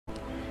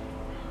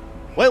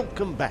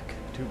Welcome back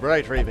to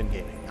Bright Raven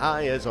Gaming.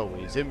 I, as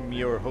always, am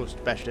your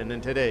host, Bastion,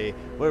 and today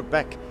we're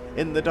back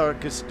in the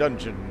darkest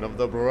dungeon of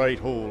the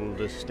Brighthold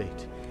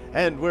Estate.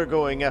 And we're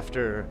going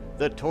after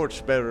the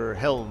Torchbearer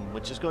Helm,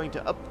 which is going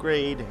to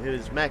upgrade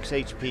his max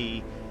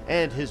HP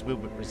and his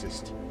movement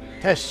resist.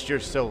 Test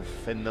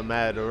yourself in the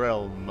mad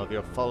realm of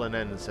your fallen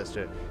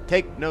ancestor.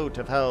 Take note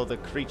of how the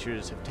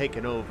creatures have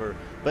taken over,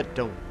 but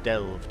don't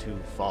delve too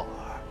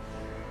far.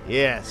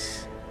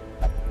 Yes,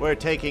 we're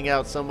taking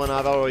out someone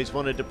I've always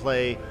wanted to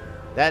play.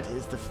 That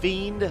is the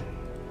Fiend.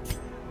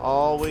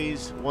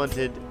 Always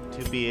wanted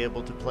to be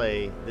able to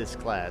play this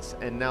class,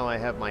 and now I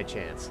have my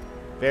chance.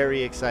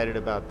 Very excited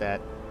about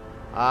that.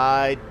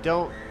 I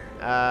don't...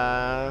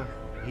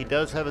 he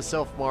does have a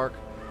self-mark,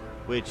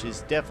 which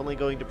is definitely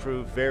going to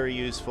prove very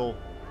useful.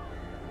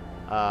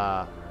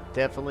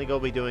 Definitely go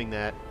be doing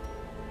that.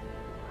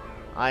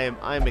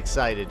 I'm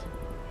excited.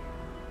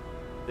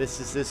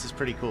 This is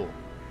pretty cool.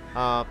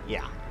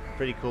 Yeah,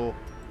 pretty cool.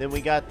 Then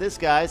we got this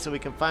guy, so we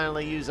can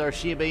finally use our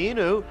Shiba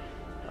Inu.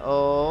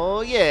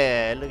 Oh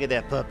yeah, look at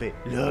that puppy.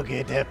 Look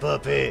at that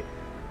puppy.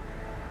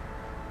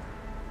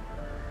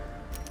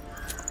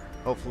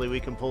 Hopefully we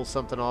can pull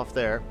something off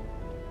there.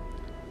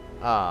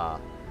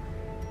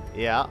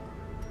 Yeah.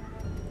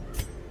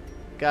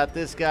 Got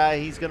this guy.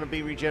 He's going to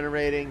be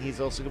regenerating. He's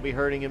also going to be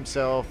hurting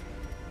himself.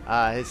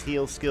 His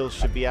heal skills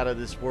should be out of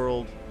this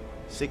world.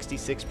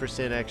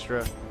 66%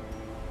 extra.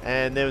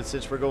 And then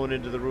since we're going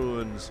into the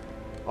ruins,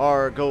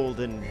 our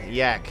golden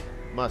yak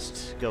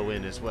must go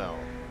in as well.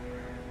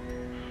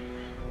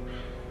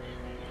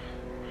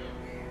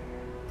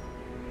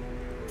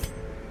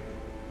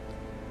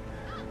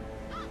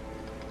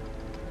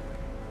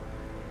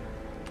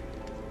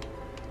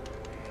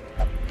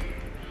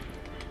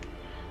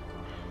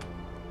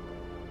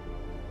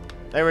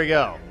 There we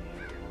go.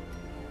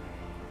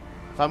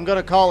 If I'm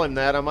gonna call him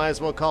that, I might as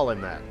well call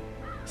him that.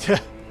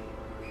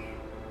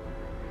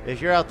 If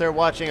you're out there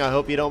watching, I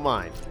hope you don't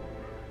mind.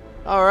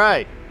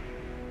 Alright.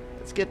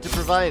 Let's get to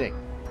providing.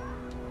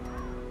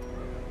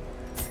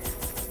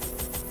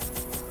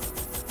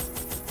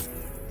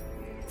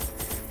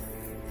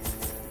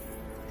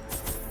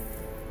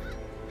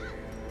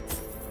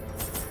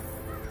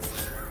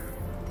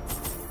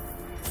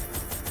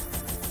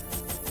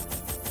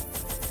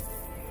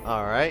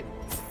 Alright.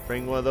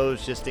 Bring one of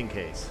those just in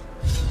case.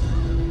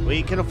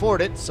 We can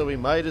afford it, so we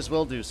might as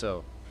well do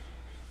so.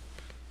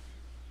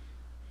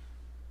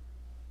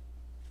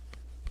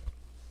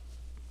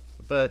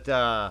 But,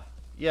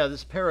 yeah,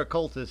 this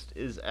paracultist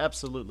is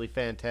absolutely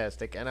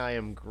fantastic, and I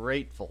am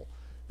grateful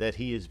that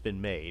he has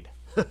been made.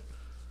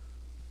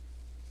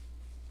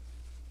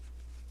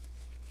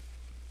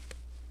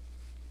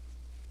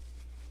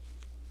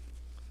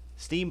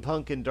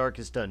 Steampunk in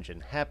Darkest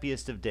Dungeon.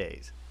 Happiest of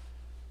days.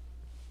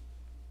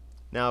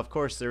 Now, of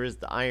course, there is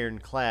the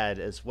Ironclad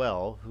as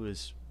well, who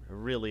is a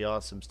really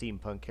awesome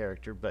steampunk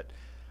character, but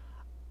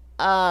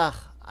I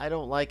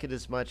don't like it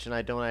as much, and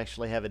I don't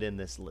actually have it in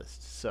this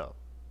list, so.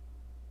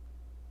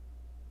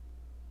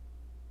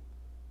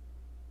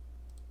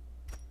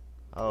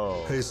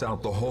 Oh. Pace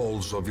out the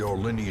halls of your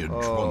lineage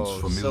once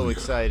familiar. So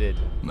excited.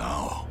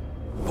 Now,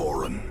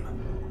 foreign.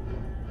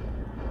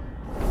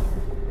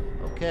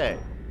 Okay.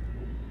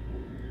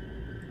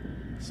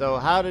 So,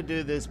 how to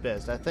do this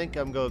best? I think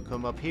I'm going to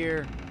come up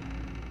here.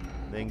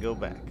 Then go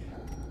back.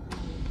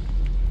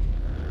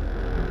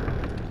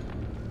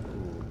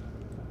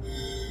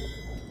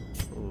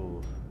 Ooh.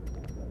 Ooh.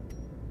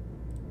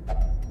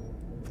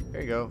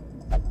 There you go.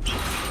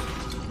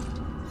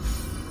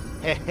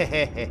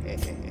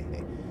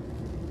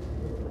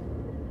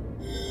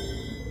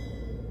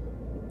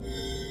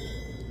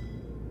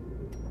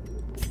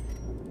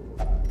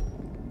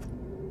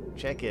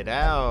 Check it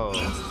out.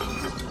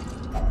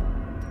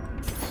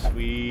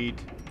 Sweet.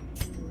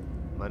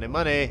 Money,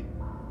 money.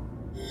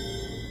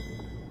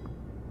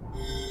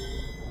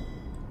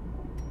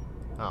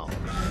 Oh.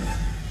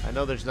 I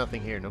know there's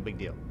nothing here, no big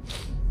deal.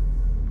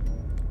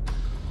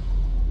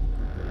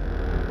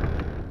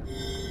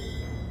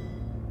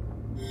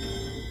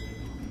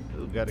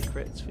 Ooh, got a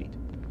crit, sweet.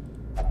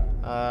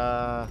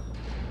 Let's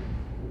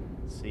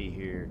see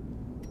here.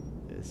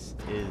 This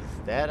is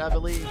that, I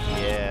believe?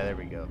 Yeah, there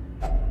we go.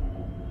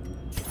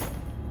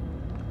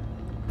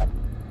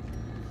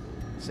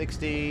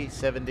 60,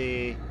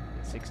 70,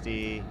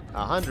 60,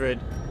 100.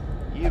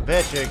 You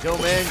betcha, go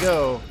man,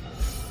 go.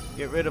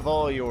 Get rid of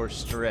all your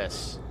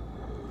stress.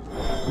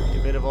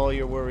 Get rid of all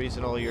your worries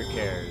and all your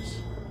cares.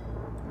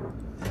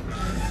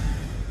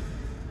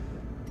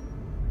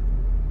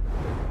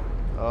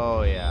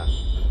 Oh, yeah.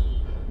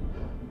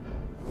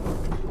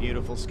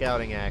 Beautiful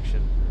scouting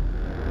action.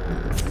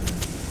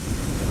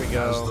 There we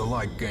go. As the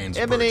light gains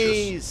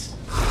Enemies!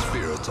 purchase,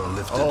 spirits are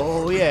lifted.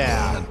 Oh,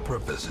 yeah. And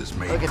purpose is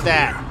made Look at clear.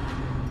 that.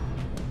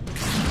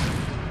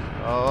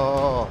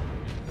 Oh.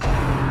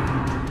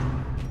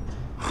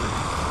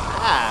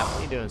 What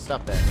are you doing?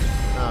 Stop that.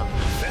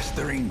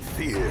 Festering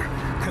fear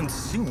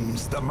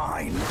consumes the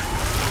mind.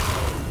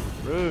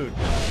 Rude.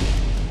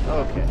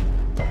 Okay.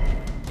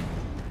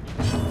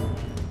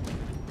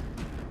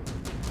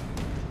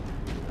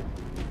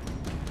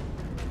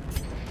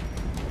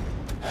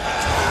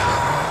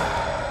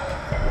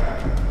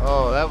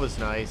 was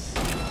nice.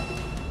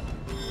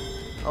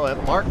 Oh,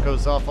 that mark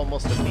goes off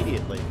almost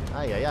immediately.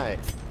 Aye, aye, aye.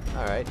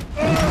 Alright.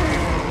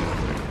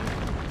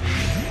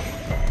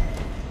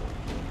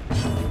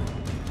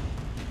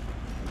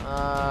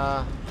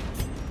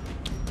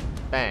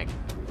 Bang.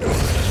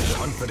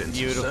 Confidence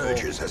Beautiful.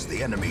 surges as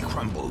the enemy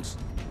crumbles.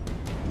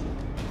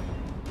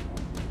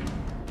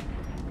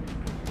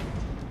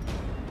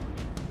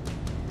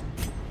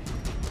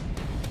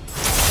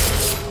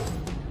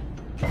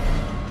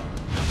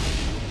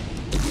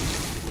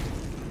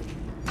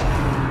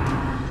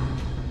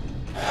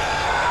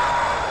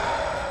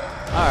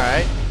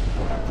 Alright.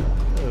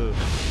 Ooh.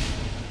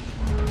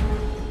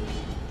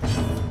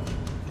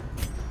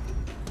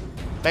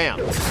 Bam.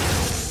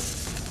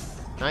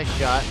 Nice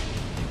shot.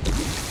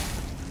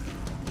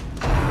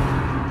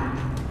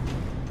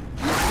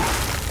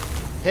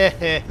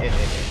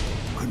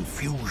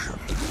 Confusion,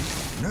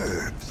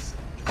 nerves,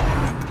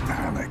 and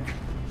panic.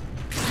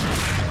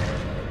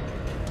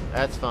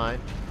 That's fine.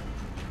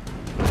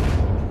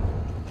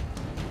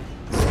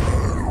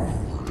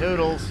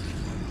 Noodles.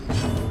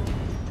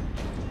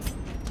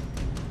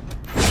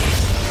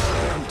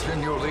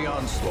 Continue the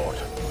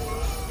onslaught.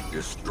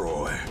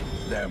 Destroy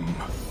them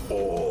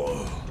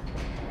all.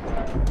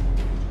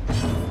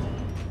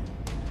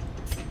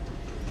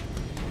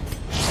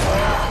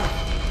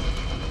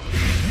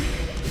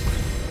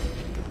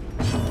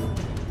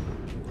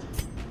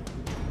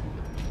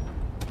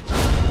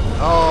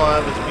 Oh,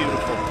 that was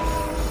beautiful.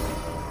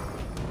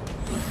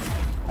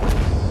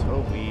 So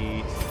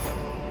sweet.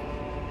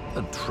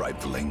 A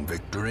trifling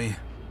victory,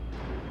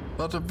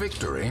 but a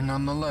victory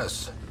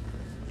nonetheless.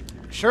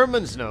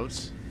 Sherman's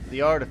notes.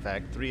 The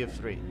artifact, 3 of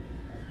 3.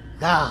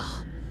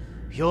 Ah,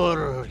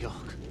 you're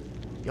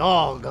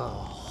yoga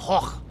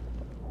hoch.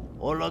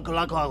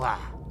 Olaglagola.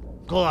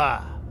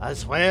 Goa.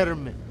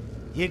 Aswerm.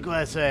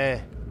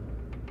 Yigwase.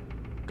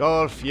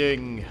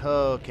 Golfing.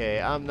 Okay,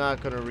 I'm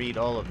not gonna read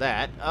all of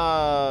that.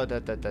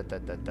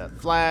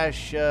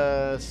 Flash,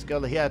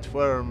 Skulliat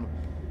worm,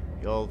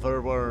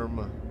 Yolver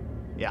worm.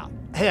 Yeah.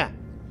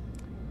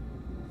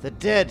 The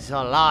dead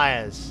are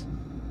liars.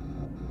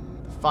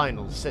 The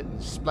final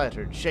sentence,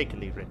 splattered,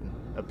 shakily written,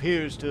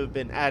 appears to have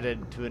been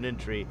added to an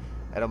entry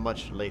at a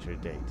much later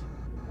date.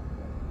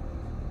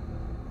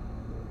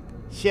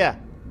 Yeah,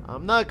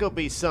 I'm not gonna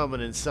be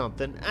summoning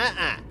something.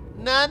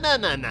 Nah.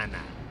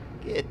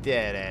 Get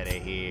that out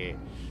of here.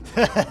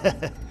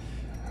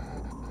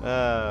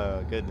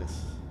 Oh,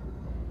 goodness.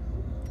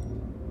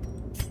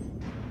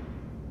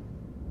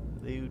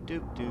 Eat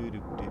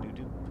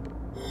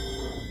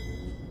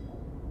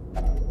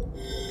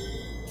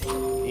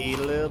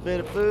a little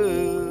bit of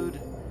food.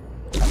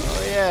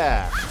 Oh,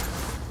 yeah.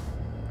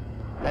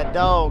 That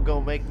dog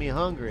gonna make me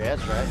hungry,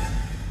 that's right.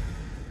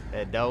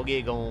 That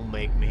doggy gonna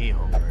make me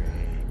hungry.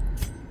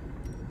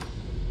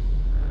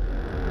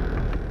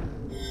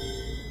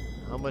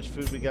 How much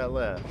food we got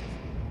left?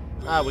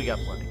 Ah, we got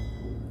plenty.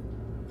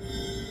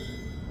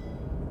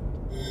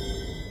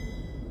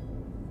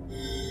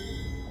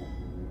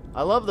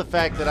 I love the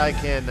fact that I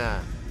can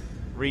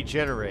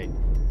regenerate.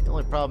 The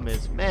only problem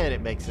is, man,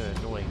 it makes an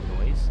annoying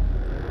noise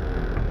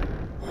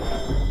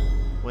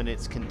when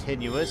it's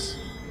continuous.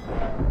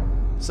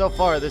 So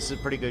far, this is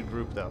a pretty good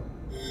group, though.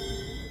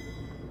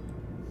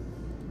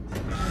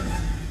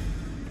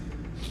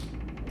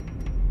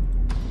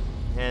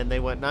 And they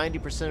went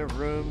 90% of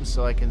rooms,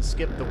 so I can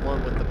skip the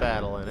one with the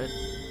battle in it.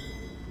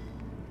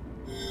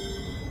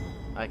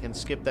 I can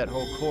skip that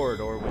whole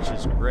corridor, which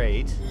is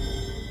great.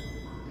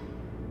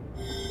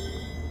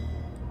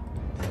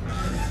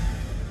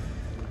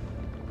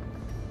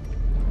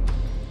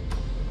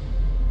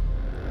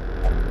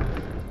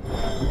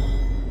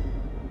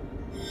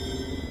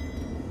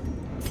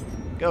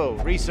 Go,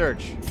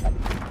 research.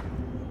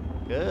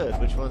 Good,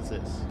 which one's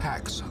this?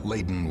 Packs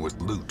laden with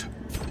loot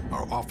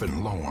are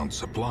often low on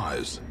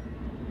supplies.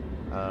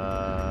 Here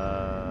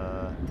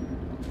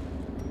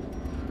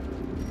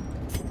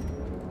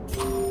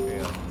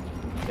you go.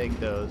 Take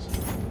those.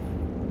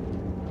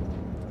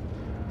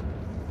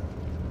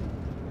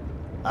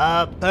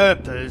 Our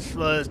purpose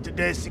was to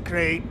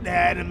desecrate the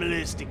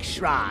animalistic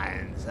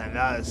shrines and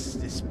thus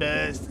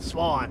disperse the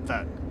swine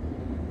folk.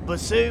 But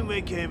soon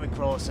we came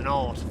across an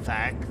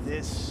artifact.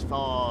 This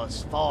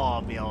was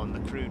far beyond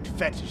the crude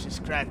fetishes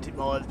crafted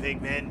by the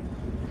big men.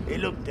 It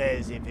looked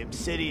as if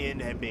obsidian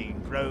had been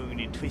grown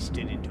and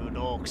twisted into a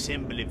dark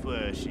symbol of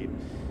worship.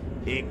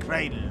 It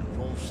cradled a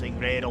pulsing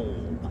red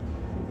orb,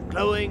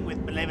 glowing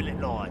with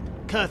malevolent light.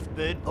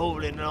 Cuthbert,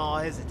 Paulin, and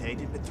I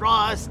hesitated, but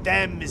thrice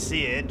Dan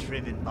Messier,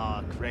 driven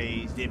by a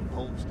crazed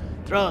impulse,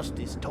 thrust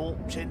his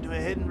torch into a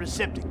hidden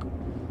receptacle,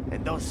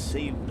 and thus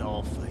sealed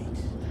our fate.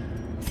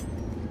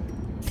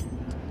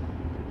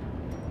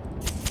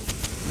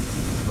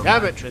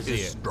 Damn it, Is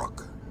Trazier.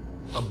 struck.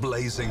 A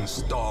blazing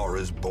star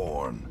is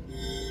born.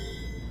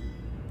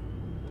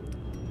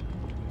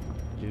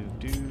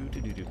 Do.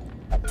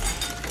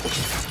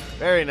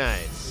 Very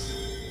nice.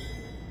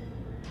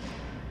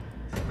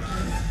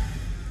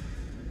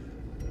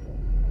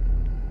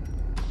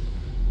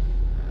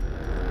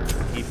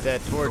 Keep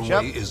that torch The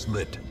up. way is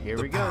lit. Here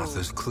the we go. path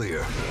is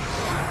clear.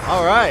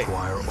 All right.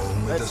 Require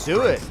only Let's the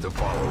do it. strength to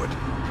follow it.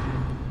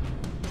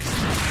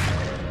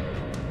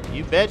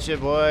 You betcha,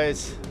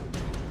 boys.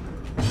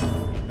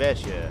 You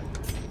betcha.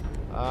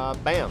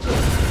 Bam.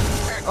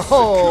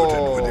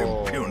 Executed with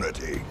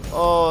impunity.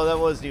 Oh, that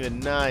wasn't even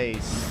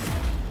nice.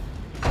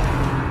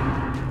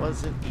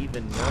 Wasn't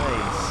even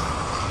nice.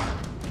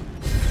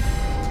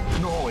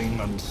 Gnawing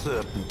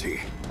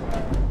uncertainty.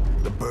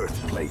 The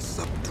birthplace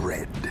of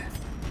dread.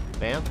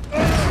 Bam.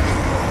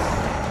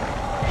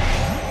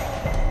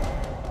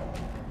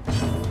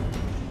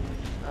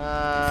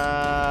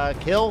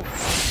 Kill.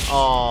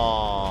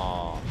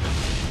 Aww.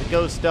 The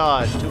ghost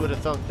dodged. Who would have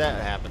thunk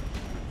that happened?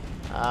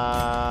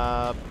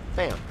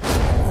 Bam.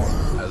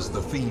 As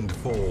the fiend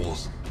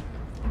falls,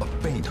 a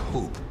faint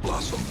hope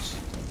blossoms.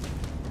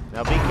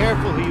 Now be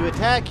careful who you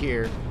attack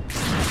here.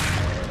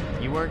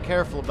 You weren't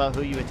careful about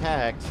who you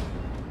attacked.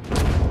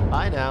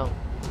 Bye now.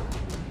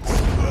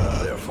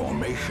 Their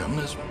formation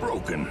is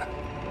broken.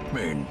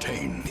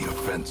 Maintain the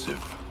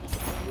offensive.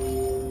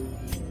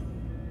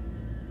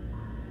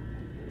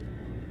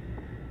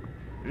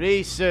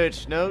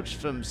 Research notes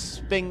from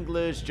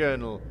Spengler's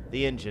journal.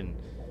 The engine.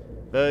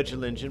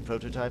 Virgil engine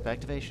prototype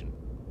activation.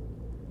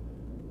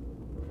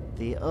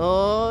 The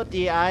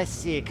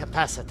ODIC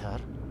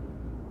capacitor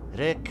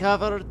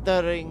recovered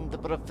during the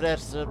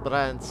Professor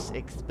Brandt's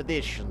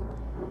expedition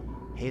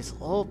has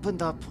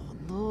opened up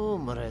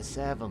numerous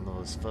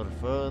avenues for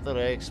further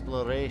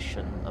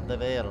exploration of the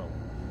world.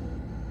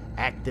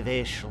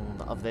 Activation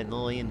of the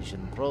new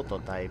engine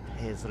prototype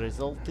has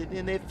resulted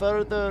in a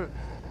further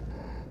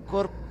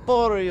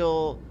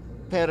corporeal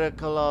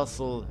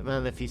paracolossal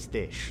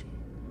manifestation.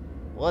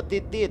 What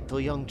it did to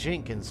young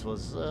Jenkins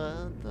was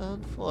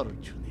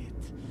unfortunate.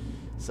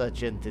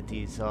 Such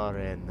entities are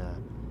an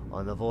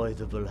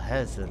unavoidable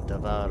hazard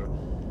of our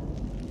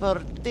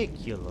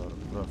particular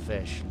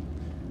profession.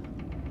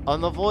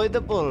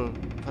 Unavoidable,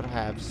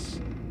 perhaps,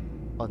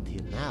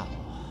 until now.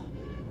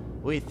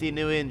 With the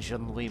new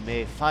engine, we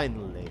may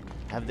finally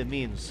have the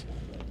means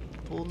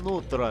to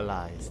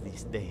neutralize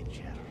this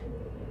danger.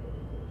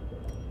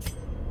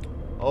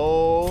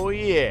 Oh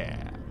yeah,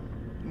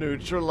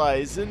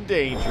 neutralizing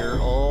danger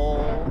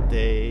all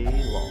day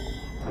long.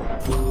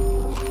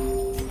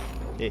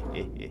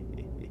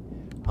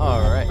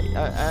 Alright,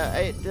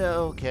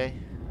 okay.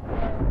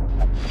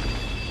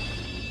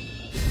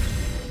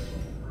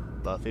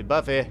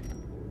 Buffy.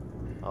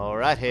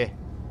 Alright here.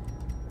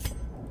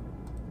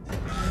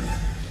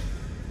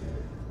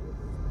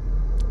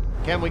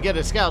 Can we get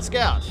a scout?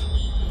 Oh,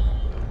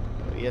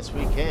 yes,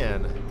 we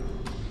can.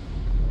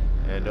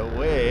 And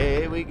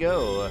away we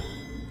go.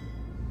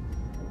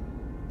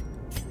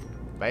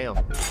 Bam.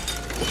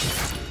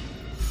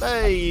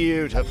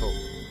 Beautiful.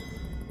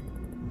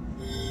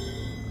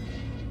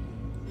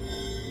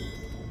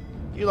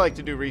 You like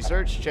to do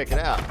research? Check it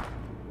out.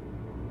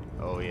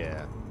 Oh,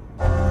 yeah.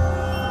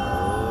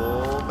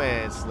 Oh,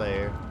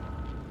 manslayer.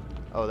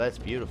 Oh, that's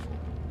beautiful.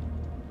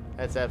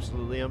 That's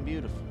absolutely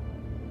unbeautiful.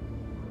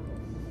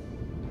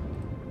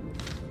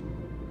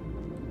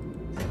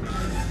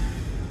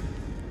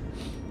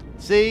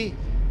 See?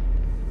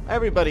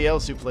 Everybody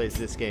else who plays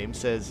this game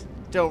says,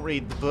 don't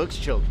read the books,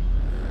 children.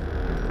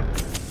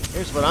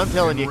 Here's what I'm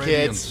telling you,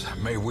 kids.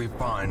 May we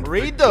find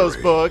read victory. those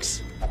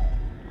books.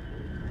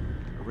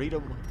 Read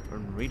them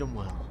and read them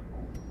well.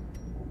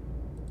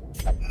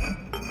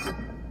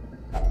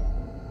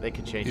 They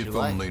could change your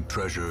life. If only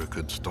treasure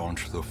could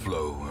staunch the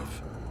flow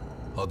of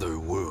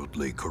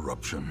otherworldly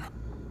corruption.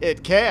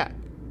 It can.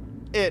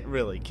 It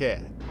really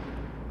can.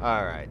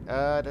 Alright.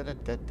 Laudanum,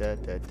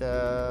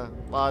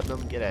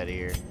 get out of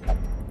here.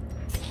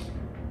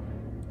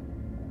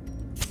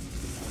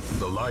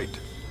 The light,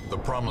 the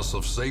promise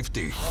of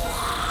safety.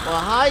 Well,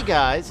 hi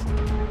guys.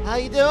 How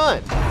you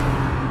doing?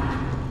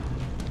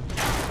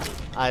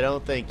 I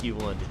don't think you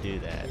wanted to do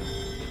that.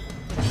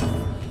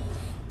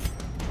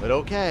 But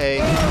okay.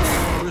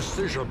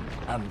 Precision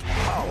and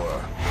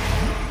power.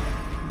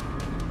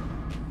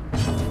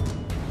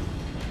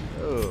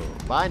 Oh,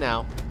 bye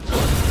now.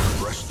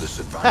 Press this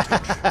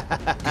advantage.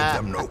 Give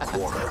them no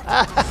quarter.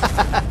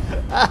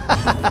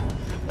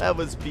 That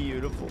was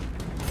beautiful.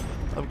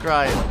 I'm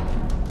crying.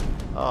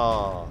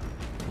 Oh.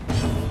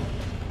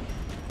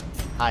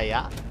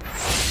 Hiya.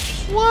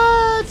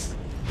 What?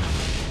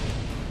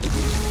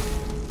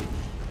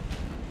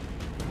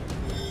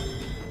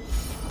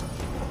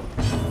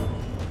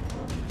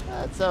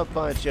 That's a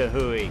bunch of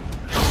hooey.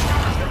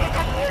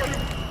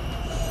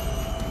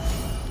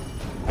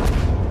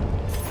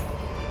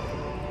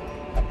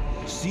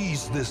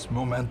 Seize this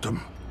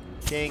momentum.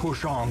 King.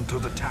 Push on to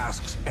the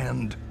task's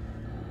end.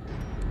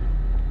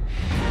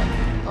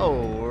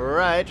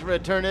 Alright,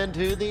 returning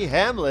to the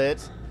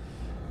Hamlet.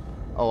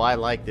 Oh, I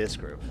like this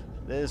group.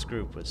 This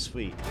group was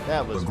sweet.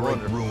 That was The great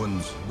wonderful.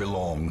 ruins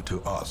belong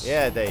to us.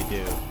 Yeah, they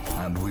do.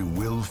 And we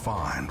will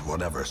find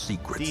whatever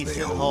secrets they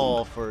Decent hold.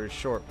 haul for a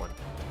short one.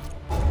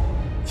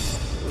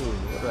 Ooh,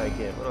 what do I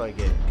get? What do I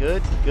get?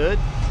 Good, good,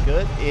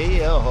 good.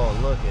 Yeah, oh,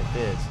 look at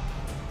this.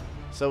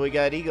 So we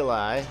got Eagle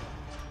Eye.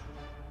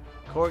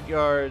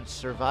 Courtyard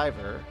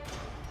Survivor.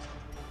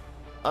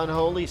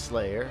 Unholy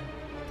Slayer.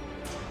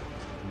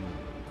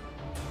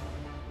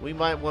 We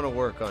might want to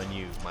work on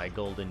you, my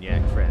golden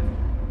yak friend.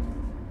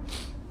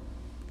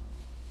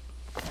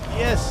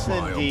 Yes,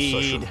 indeed. My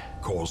obsession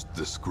caused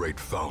this great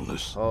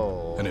foulness.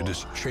 Oh. And it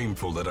is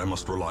shameful that I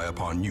must rely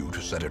upon you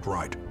to set it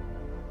right.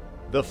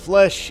 The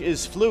flesh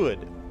is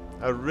fluid,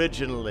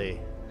 originally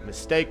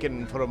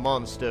mistaken for a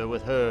monster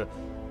with her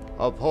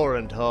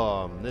abhorrent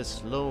arm.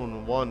 This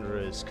lone wanderer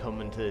is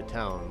come into the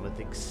town with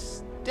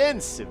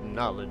extensive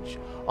knowledge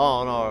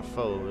on our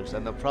foes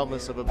and the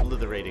promise of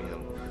obliterating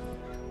them.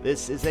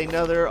 This is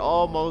another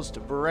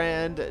almost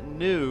brand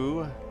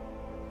new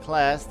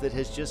class that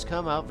has just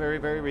come out very,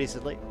 very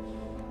recently.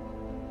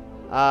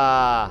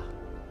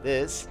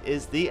 This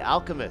is the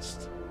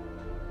Alchemist.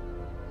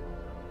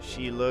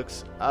 She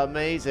looks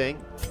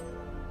amazing.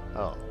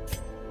 Oh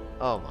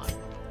my.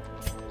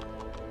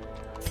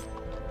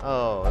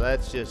 Oh,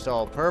 that's just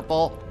all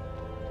purple.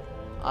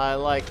 I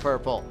like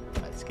purple.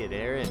 Let's get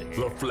air in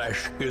here. The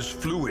flesh is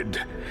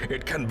fluid.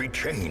 It can be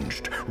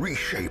changed,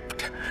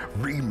 reshaped,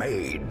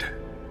 remade.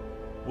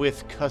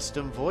 With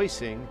custom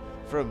voicing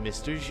from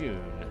Mr.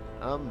 June.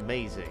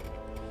 Amazing.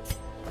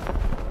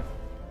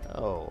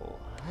 Oh,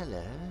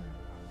 hello.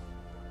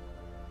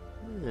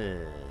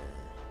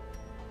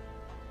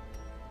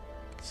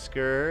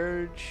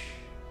 Scourge.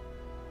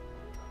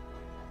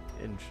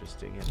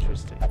 Interesting,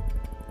 interesting.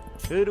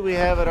 Who do we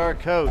have at our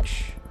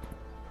coach?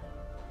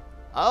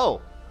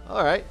 Oh,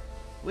 alright.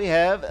 We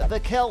have the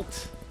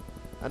Celt.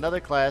 Another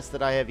class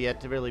that I have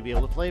yet to really be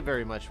able to play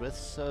very much with,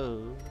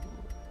 so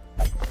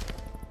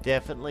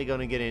definitely going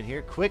to get in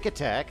here. Quick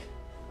attack.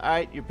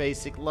 Alright, your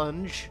basic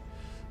lunge.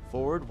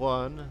 Forward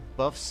 1.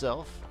 Buff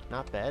self.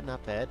 Not bad,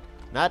 not bad.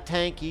 Not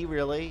tanky,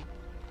 really.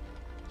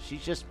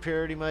 She's just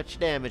pretty much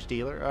damage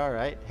dealer.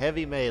 Alright.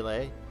 Heavy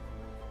melee.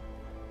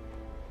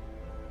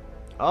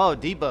 Oh,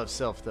 debuff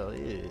self, though.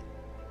 Ew.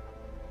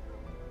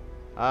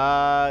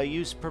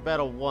 Use per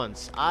battle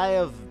once. Eye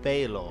of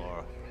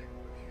Balor.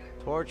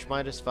 Torch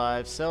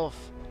 -5.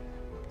 Self.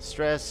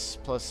 Stress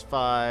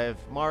 +5.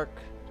 Mark.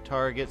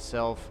 Target.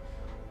 Self.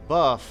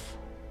 Buff.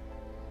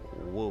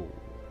 Whoa.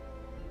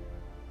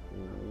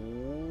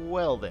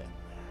 Well then.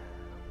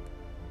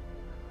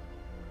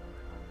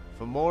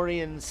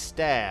 Fomorian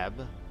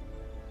Stab.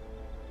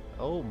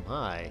 Oh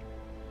my.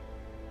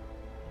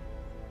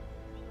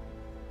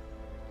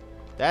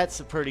 That's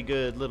a pretty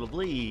good little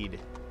bleed.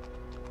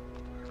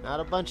 Not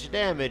a bunch of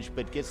damage,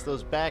 but gets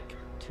those back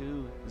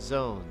 2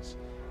 zones.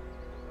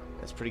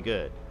 That's pretty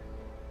good.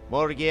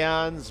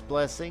 Morgian's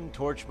Blessing.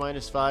 Torch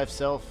 -5.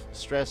 Self.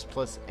 Stress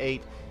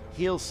 +8.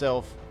 Heal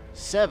self.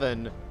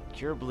 7.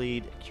 Cure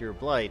bleed. Cure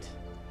blight.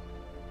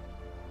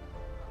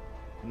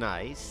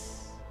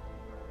 Nice.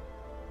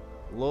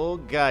 Lowell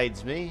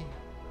guides me.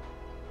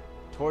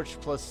 Torch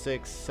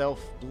 +6.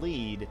 Self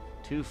bleed.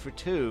 2 for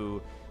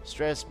 2.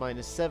 Stress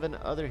 -7.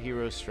 Other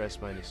heroes stress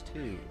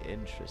 -2.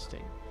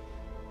 Interesting.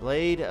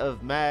 Blade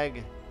of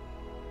Mag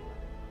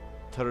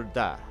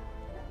Turde.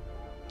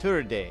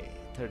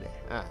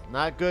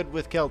 Not good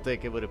with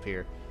Celtic, it would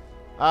appear.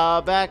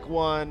 Back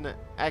 1.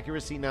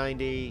 Accuracy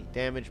 90.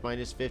 Damage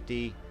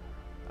 -50.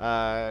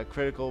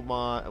 Critical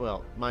mod.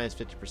 Well,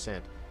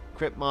 -50%.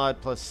 Crit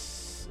mod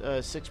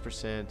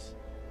 +6%.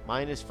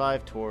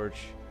 -5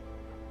 torch.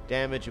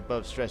 Damage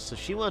above stress. So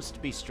she wants to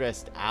be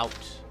stressed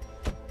out.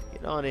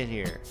 Get on in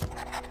here.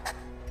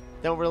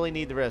 Don't really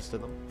need the rest of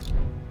them.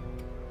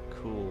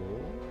 Cool.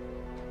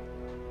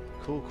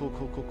 Cool.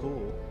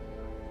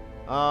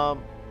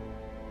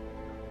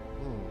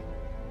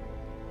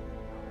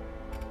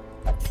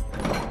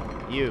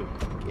 You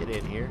get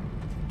in here.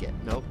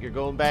 Nope, you're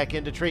going back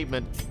into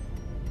treatment.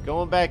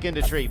 Going back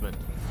into treatment.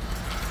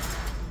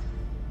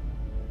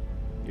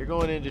 You're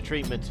going into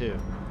treatment too.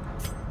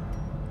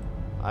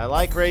 I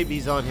like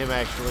rabies on him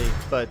actually,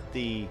 but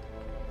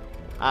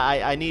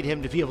I need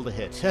him to be able to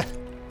hit.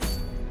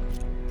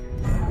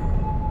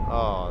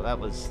 Oh, that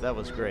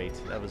was great.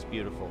 That was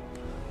beautiful.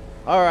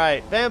 All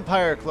right,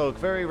 Vampire Cloak,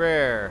 very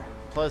rare.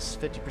 Plus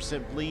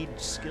 50% bleed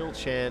skill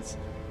chance,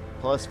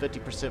 plus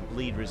 50%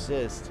 bleed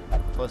resist,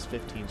 plus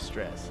 15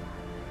 stress.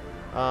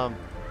 Dang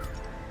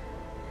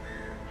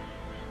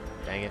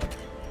it.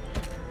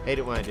 Hate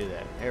it when I do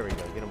that. There we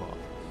go, get him off.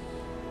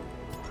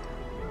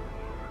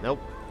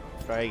 Nope.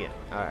 Try again.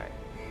 Alright.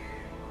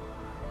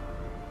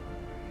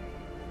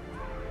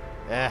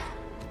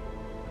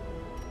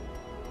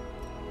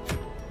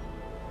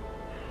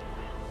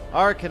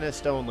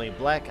 Arcanist only.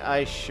 Black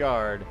Ice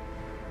Shard.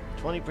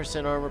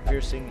 20% armor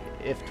piercing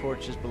if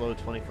torch is below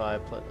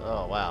 25 plus.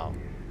 Oh, wow.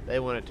 They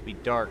want it to be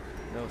dark.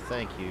 No,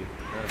 thank you.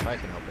 Not if I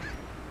can help it.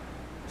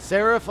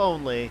 Seraph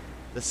only.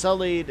 The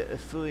Sullied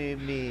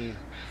Fumi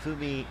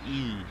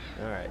E.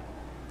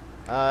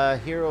 Alright.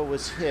 Hero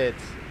was hit.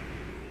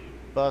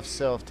 Buff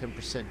self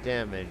 10%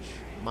 damage.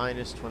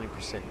 Minus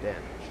 20%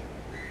 damage.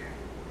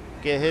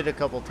 Get hit a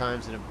couple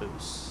times and it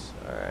boosts.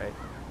 Alright.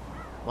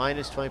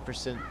 Minus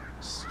 20%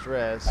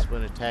 stress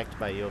when attacked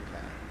by yokai.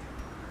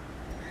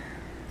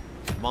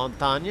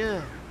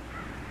 Montagne.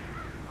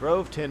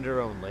 Grove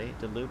Tinder only.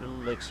 Diluted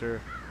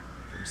elixir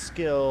from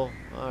skill.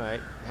 Alright.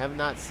 Have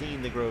not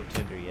seen the Grove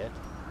Tinder yet.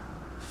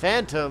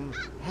 Phantom.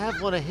 Have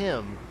one of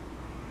him.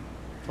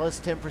 Plus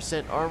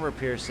 10% armor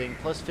piercing.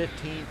 Plus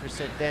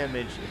 15%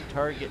 damage if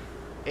target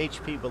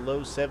HP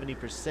below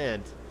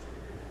 70%.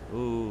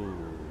 Ooh.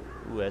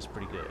 Ooh, that's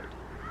pretty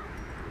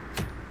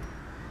good.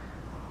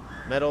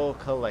 Metal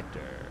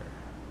Collector.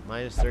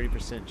 Minus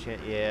 30%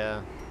 chance.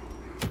 Yeah.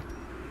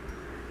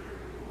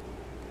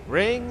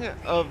 Ring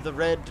of the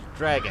Red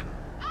Dragon.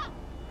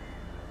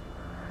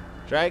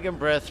 Dragon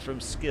Breath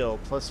from skill,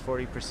 plus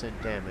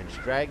 40% damage.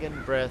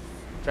 Dragon's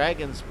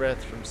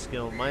Breath from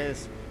skill,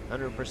 minus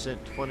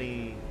 100%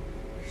 20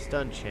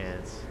 stun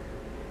chance.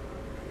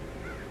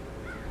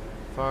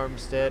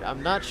 Farmstead.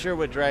 I'm not sure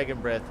what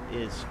Dragon Breath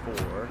is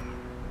for.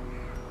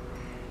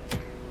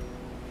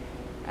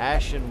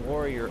 Ashen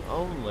Warrior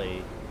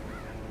only.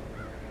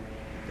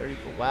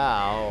 34.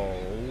 Wow.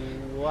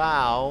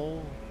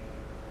 Wow.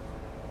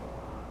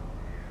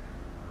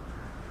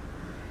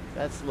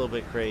 That's a little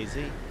bit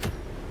crazy.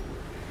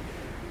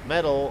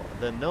 Metal,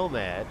 the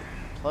Nomad,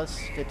 plus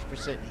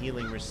 50%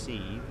 healing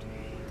received.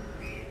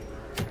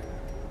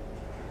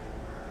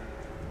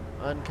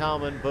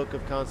 Uncommon Book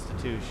of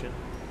Constitution.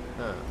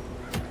 Huh.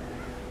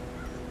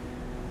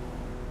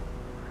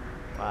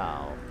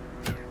 Wow.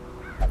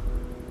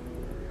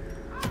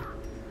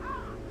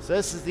 So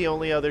this is the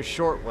only other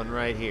short one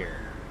right here.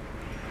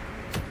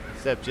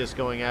 Except just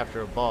going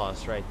after a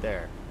boss right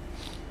there.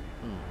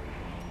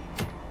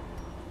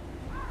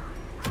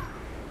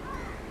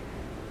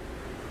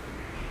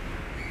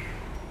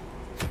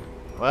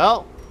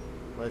 Well,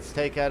 let's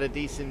take out a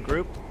decent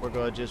group. We're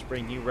going to just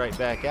bring you right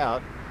back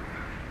out.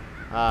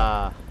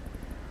 Oh,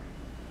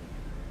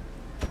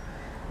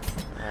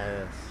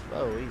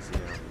 easy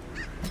now.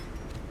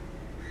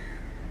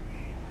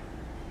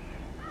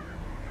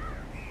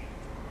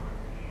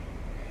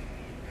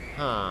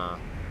 Huh.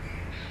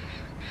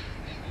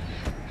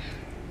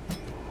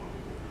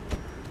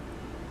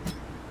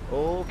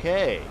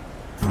 Okay.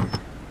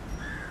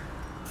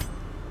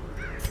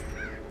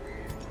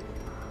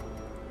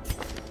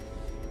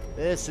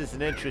 This is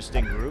an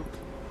interesting group.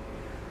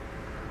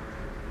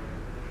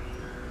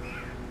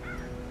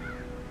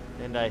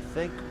 And I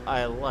think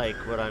I like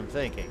what I'm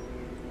thinking.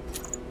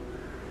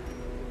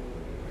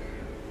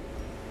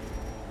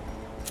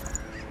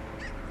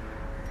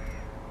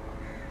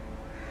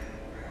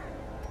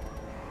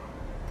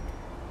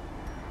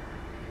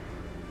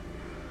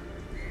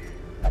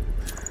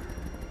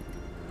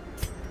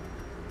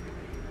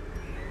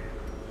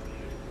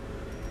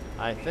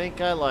 I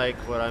think I like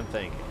what I'm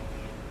thinking.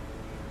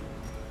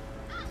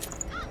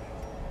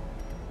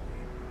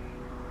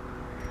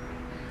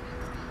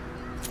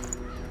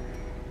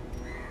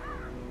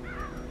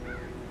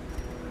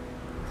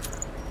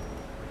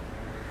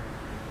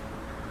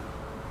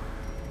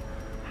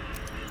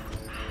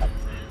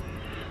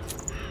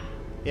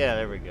 Yeah,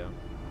 there we go.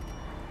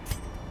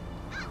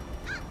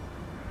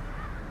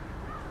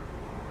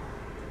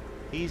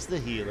 He's the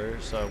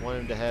healer, so I want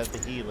him to have the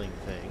healing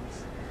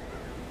things.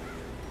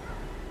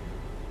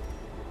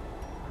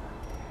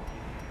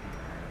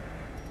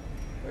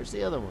 Where's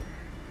the other one?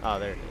 Oh,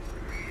 there it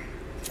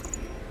is.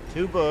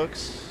 2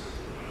 books.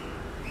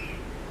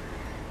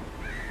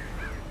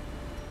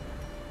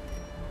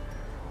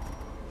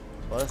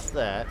 Plus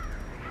that.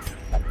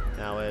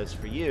 Now as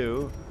for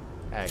you,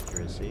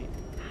 accuracy.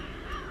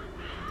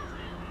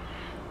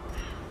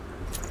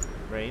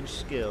 Range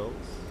skills.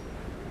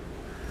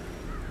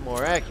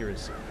 More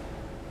accuracy.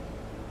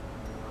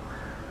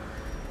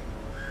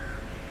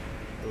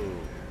 Ooh.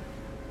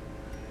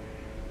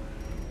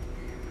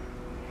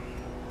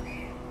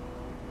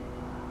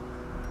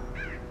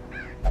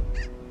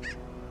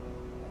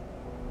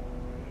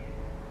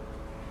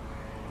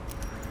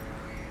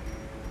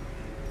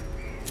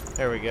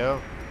 There we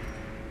go.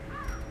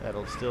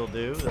 That'll still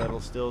do.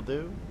 That'll still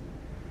do.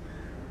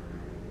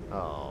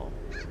 Oh.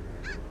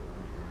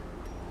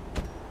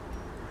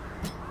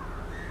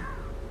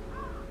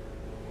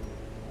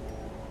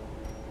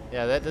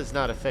 Yeah, that does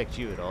not affect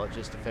you at all. It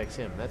just affects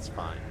him. That's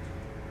fine.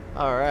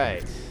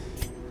 Alright.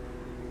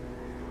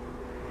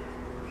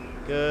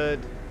 Good.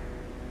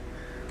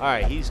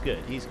 Alright, he's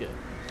good. He's good.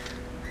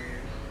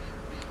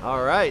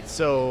 Alright,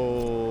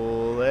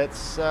 so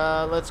let's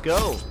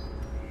go.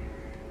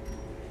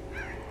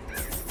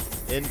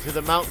 Into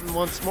the mountain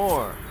once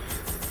more.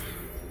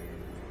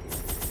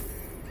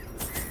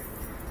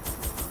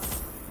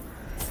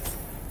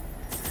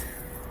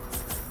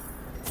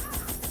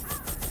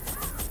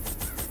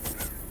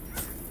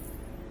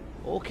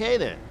 Okay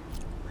then.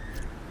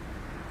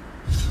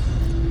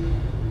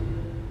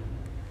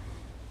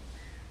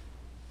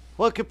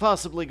 What could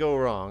possibly go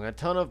wrong? A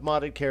ton of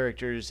modded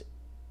characters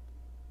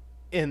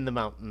in the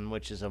mountain,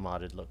 which is a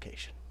modded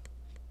location.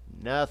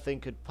 Nothing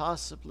could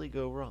possibly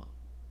go wrong.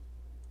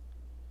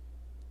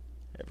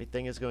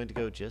 Everything is going to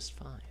go just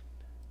fine.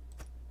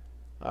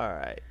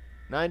 Alright.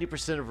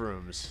 90% of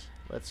rooms.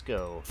 Let's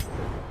go.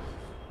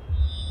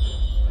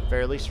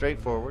 Fairly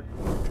straightforward.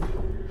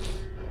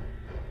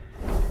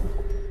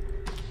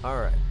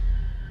 Alright.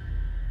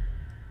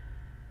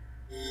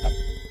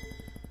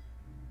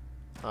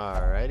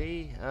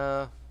 Alrighty.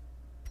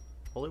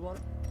 Holy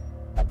water?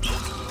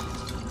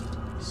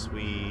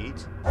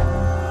 Sweet. Ooh.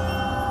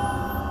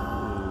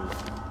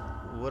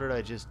 What did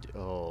I just do?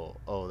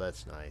 Oh,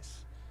 that's nice.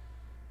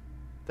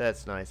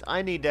 That's nice.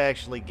 I need to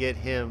actually get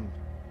him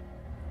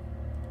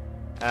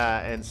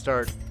and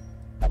start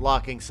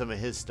locking some of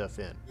his stuff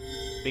in,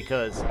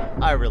 because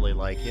I really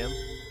like him.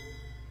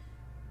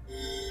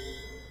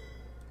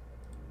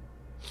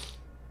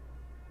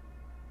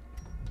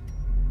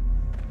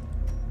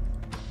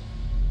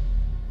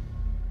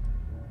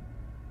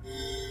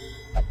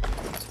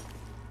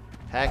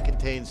 Pack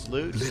contains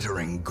loot.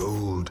 Glittering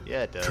gold,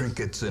 Yeah, it does.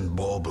 trinkets and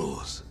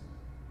baubles,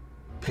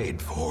 paid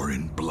for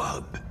in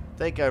blood.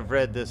 Think I've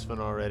read this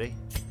one already.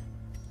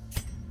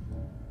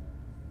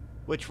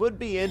 Which would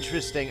be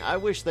interesting. I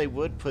wish they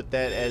would put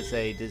that as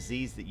a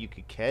disease that you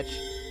could catch.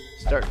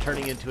 Start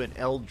turning into an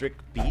eldritch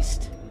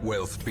beast.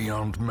 Wealth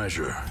beyond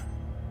measure,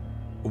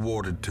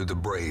 awarded to the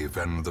brave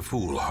and the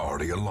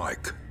foolhardy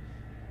alike.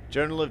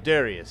 Journal of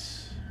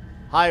Darius.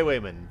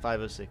 Highwayman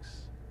 506.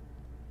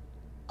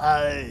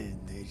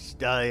 This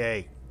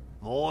day,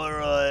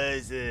 Moira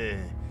is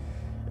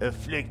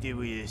afflicted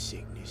with a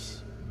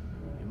sickness.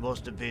 It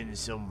must have been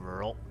some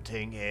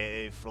rotting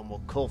hair from a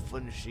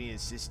coffin. She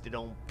insisted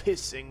on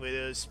pissing with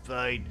her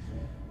spade.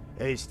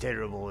 As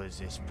terrible as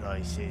this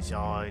place is,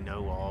 I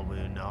know I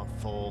will not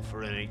fall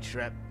for any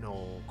trap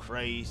nor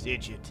crazed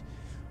idiot.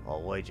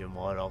 I'll wager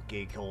my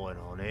lucky coin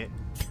on it.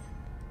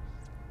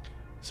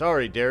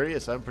 Sorry,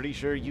 Darius. I'm pretty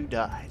sure you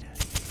died.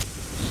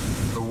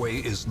 The way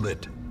is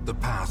lit. The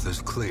path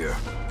is clear.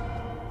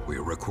 We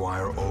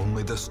require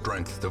only the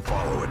strength to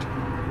follow it.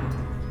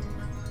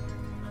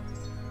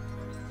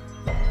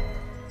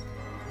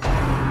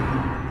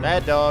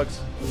 Bad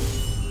dogs.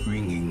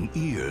 Ringing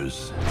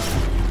ears,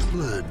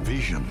 blurred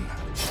vision.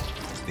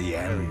 The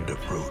end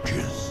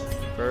approaches.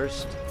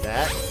 First,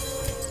 that.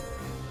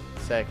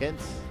 Second,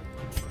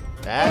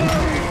 that.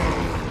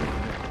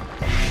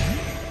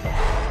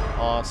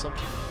 Awesome.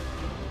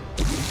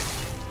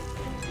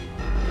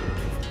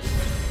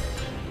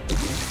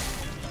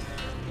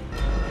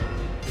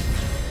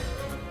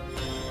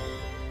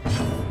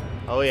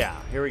 Oh yeah,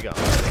 here we go.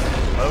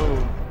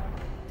 Oh.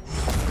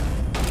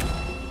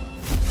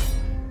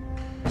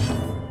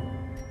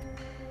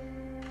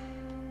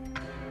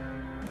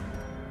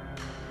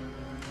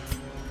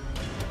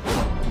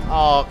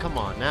 Oh, come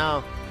on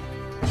now.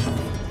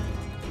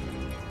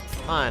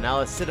 Fine,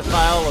 I'll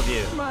acidify all of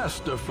you.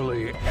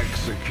 Masterfully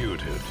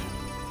executed.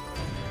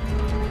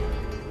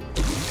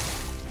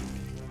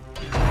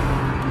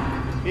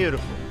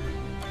 Beautiful.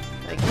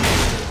 Thank you.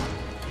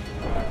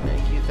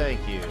 Thank you, thank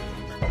you.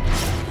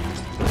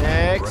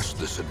 Next. Press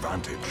this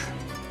advantage.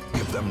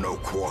 Give them no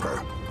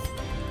quarter.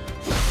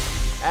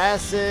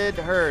 Acid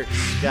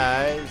hurts,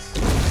 guys.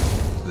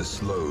 The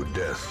slow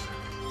death.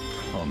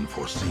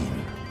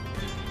 Unforeseen.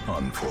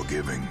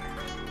 Unforgiving.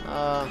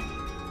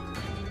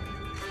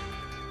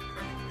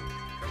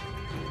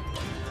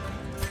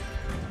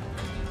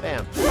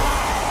 Bam.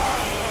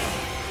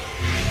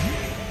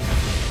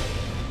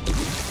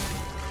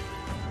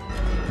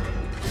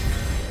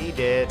 He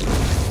did.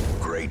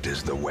 Great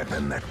is the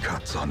weapon that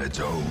cuts on its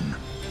own.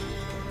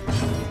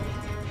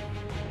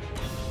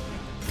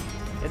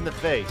 In the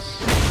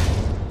face.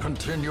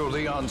 Continue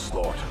the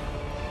onslaught.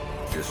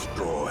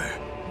 Destroy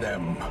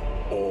them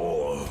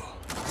all.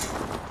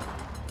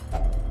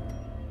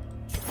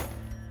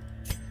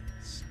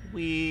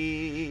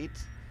 Sweet.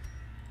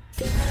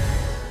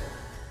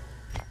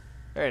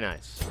 Very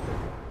nice.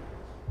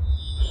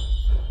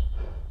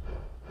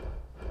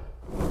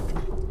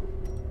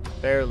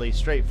 Fairly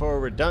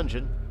straightforward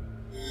dungeon,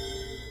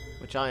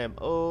 which I am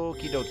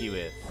okie dokie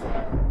with.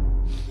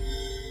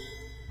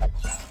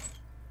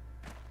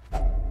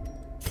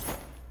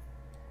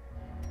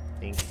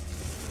 Think.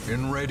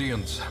 In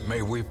Radiance,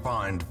 may we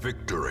find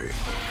victory.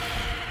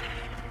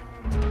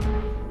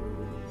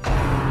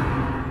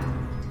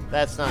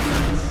 That's not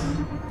nice.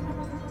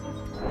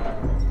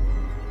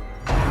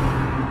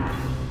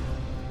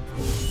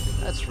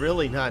 That's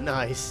really not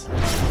nice.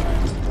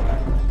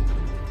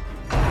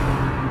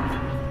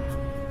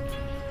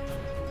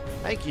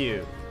 Thank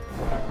you.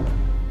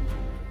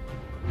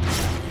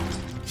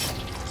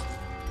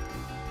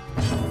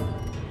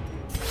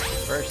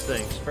 First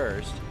things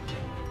first.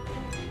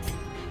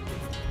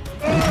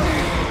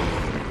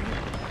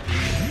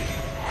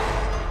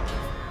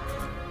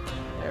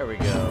 There we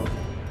go.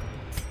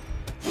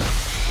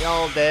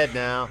 Y'all dead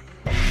now.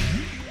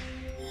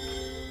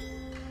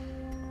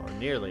 Or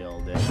nearly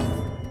all dead.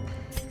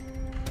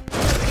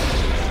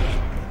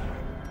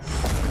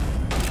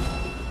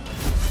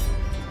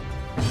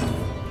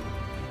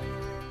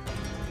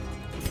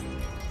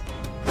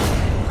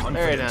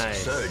 Very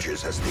nice.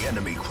 Surges as the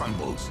enemy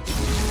crumbles.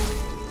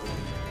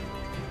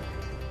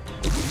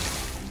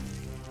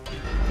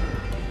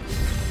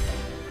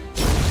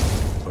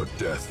 A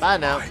death Bye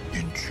now. by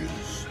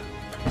inches.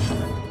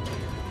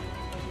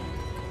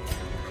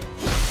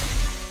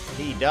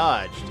 He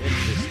dodged.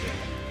 Interesting.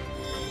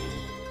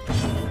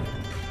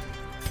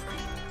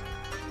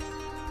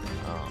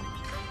 Oh.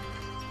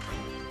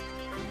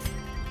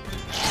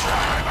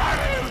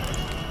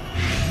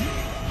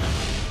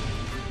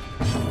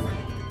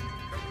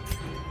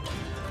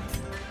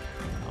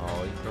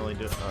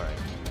 only doing... Alright.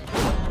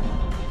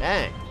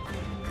 Dang.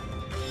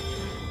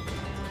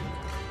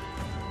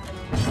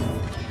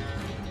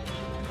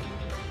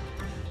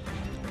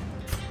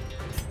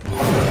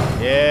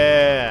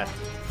 Yeah.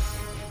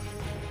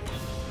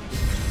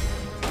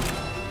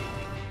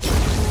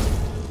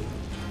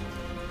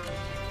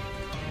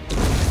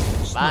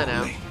 Bye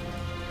now. Slowly,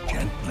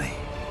 gently.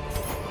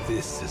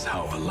 This is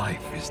how a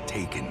life is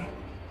taken.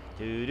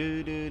 Do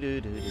do do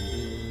do do do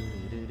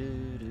do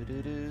do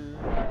do do.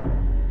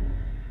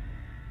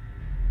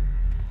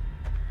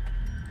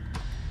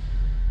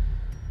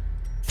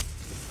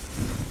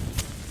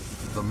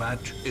 The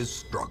match is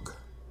struck.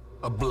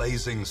 A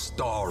blazing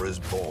star is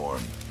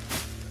born.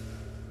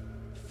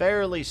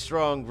 Fairly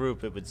strong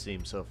group, it would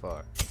seem, so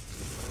far.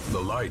 The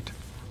light,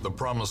 the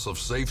promise of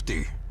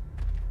safety.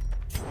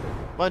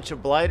 Bunch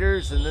of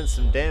blighters and then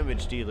some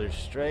damage dealers.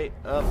 Straight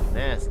up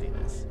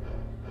nastiness.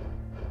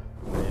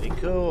 Pretty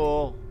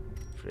cool.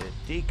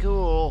 Pretty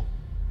cool.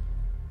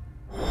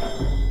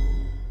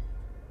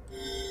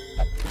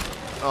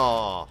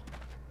 Aw.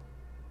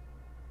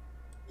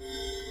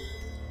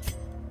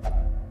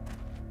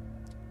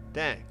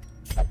 Dang.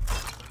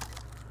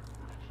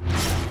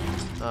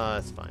 Oh,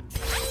 that's fine.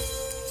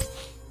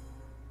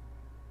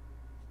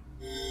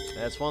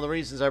 That's one of the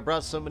reasons I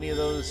brought so many of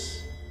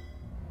those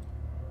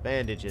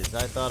bandages.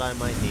 I thought I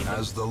might need them.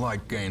 As the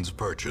light gains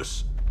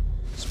purchase,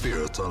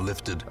 spirits are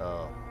lifted,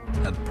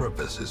 and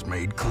purpose is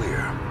made clear.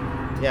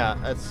 Yeah,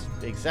 that's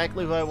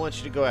exactly who I want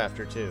you to go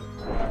after, too.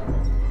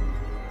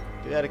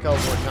 Do that a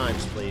couple more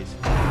times, please.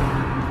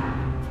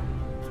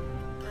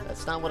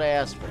 That's not what I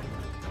asked for.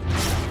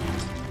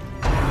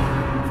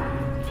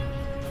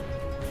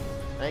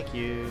 Thank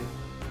you.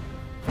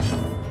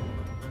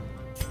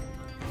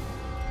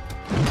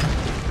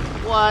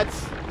 What?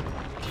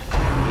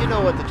 You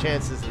know what the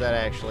chances of that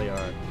actually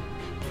are.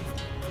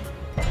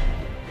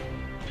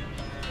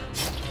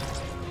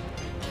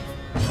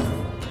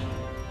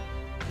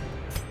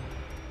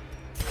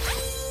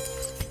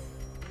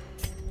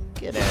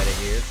 Get out of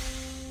here.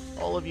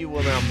 All of you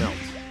will now melt.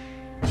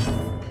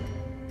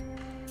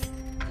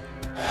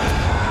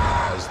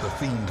 As the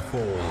Fiend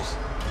falls,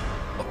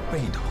 a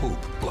faint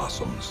hope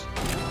blossoms.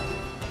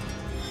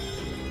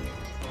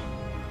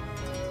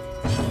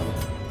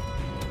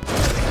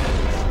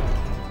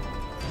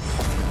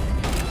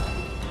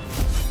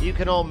 You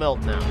can all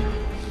melt now.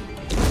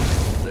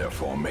 Their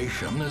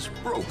formation is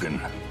broken.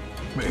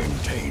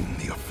 Maintain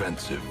the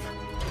offensive.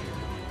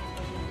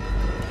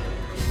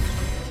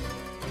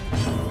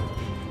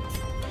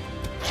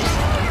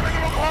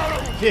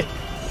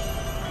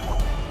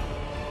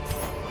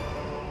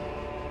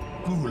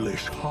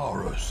 Foolish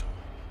horrors.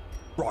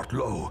 Brought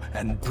low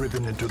and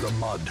driven into the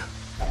mud.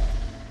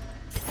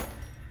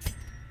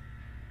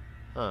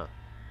 Huh.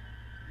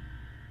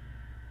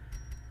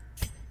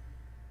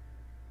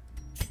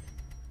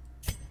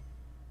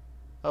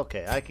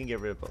 Okay, I can get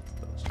rid of both of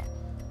those.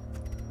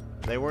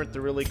 They weren't the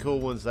really cool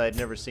ones that I'd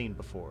never seen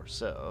before,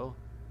 so...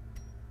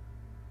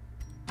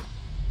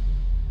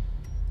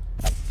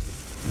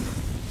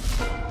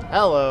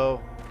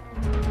 Hello!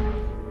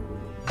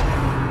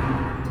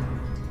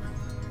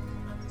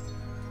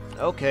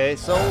 Okay,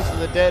 souls of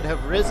the dead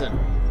have risen.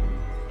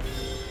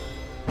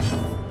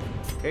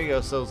 Here you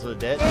go, souls of the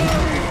dead.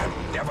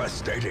 A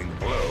devastating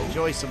blow.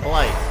 Enjoy some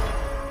blight.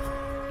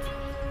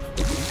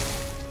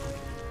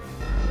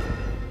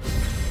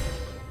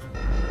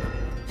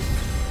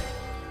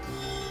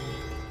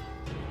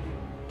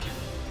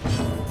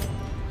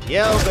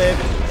 Yo,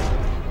 baby.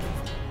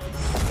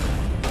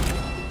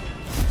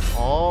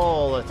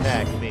 All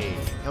attack me.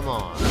 Come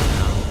on.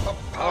 A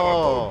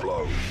powerful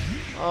blow.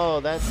 Oh,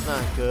 that's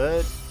not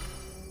good.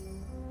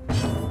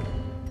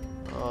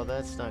 Oh,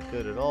 that's not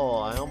good at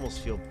all. I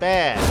almost feel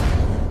bad.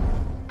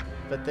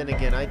 But then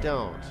again, I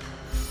don't.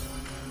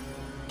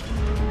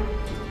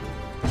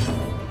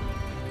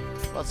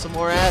 Want some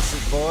more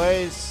acid,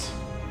 boys?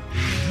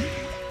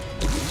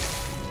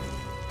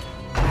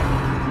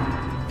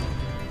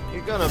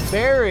 You're gonna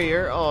bury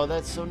her? Oh,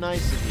 that's so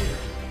nice of you.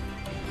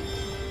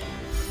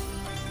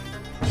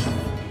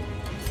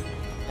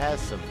 Has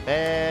some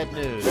bad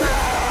news.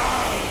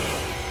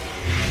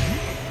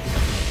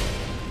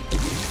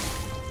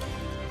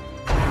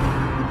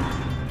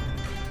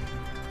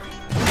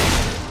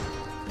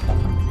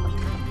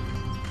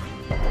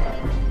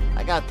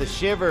 I got the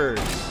shivers.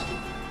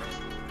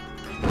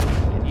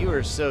 And you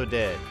are so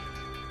dead.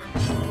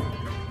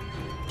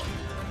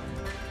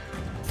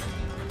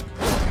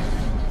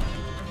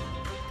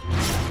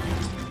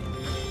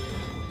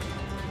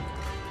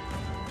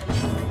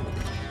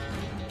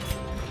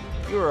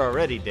 You were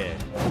already dead.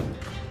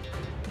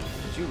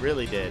 But you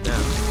really dead now.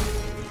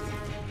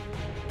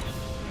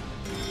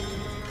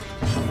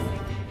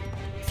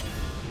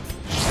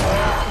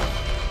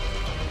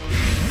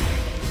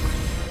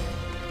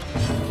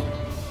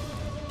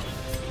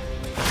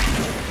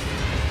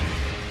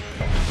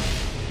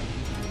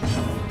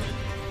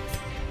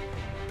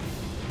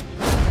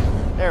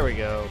 There we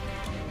go.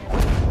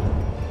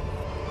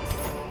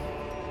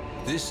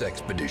 This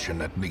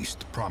expedition at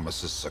least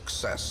promises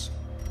success.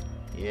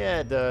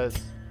 Yeah, it does.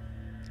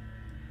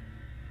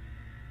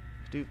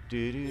 Doop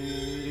doo doo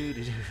doo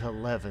doo doo.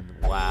 11.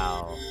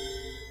 Wow.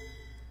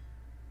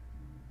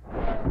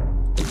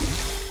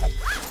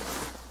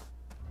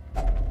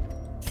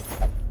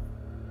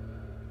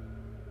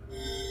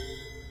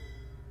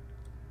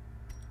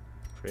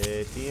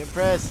 Pretty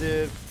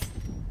impressive.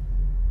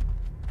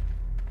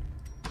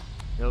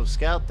 No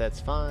scout, that's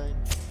fine.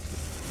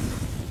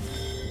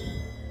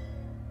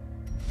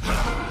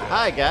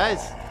 Hi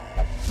guys.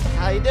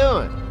 How you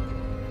doing?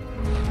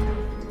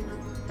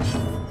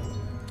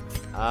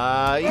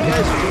 You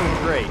guys are doing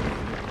great.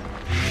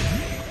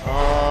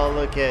 Oh,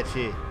 look at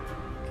you.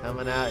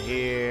 Coming out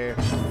here.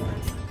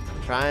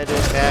 Trying to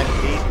attack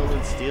people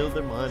and steal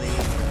their money.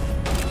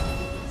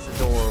 It's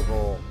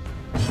adorable.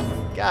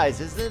 Guys,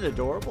 isn't it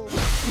adorable?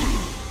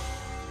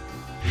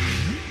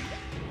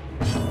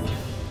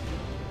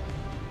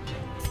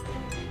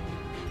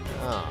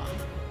 Oh.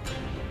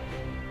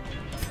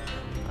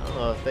 I don't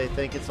know if they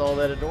think it's all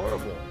that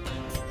adorable.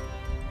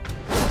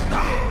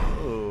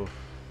 Ooh.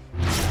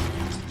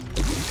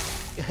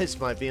 You guys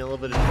might be in a little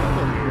bit of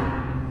trouble here.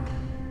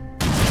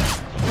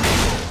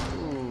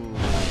 Ooh,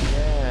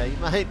 yeah, you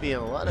might be in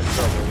a lot of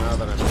trouble now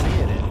that I'm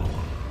seeing it.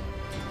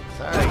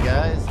 Sorry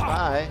guys,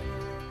 bye.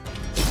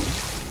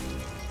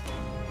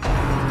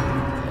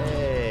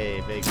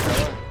 Hey, big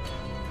fella.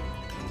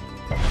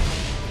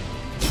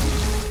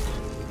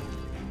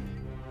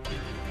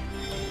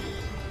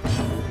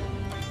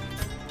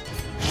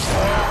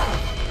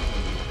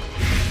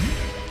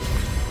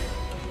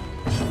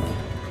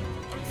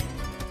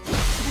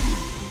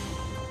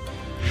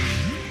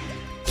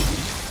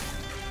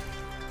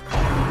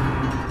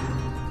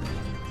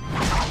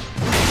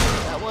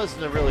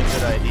 Wasn't a really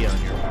good idea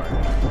on your part.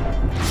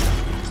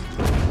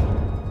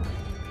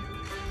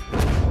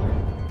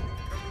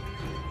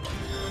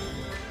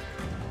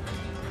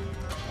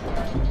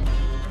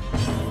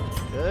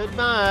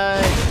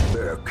 Goodbye.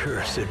 Their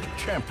cursed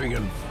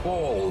champion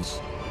falls.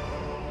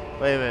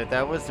 Wait a minute,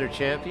 that was their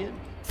champion?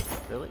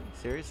 Really?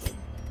 Seriously?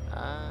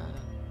 I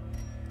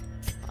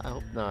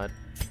hope not.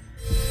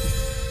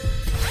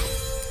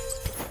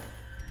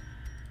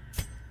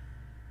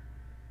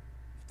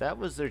 That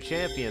was their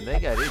champion. They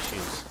got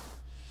issues.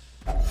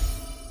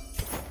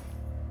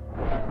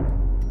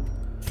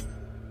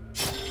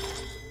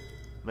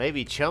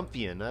 Maybe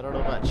champion. I don't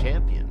know about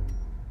champion.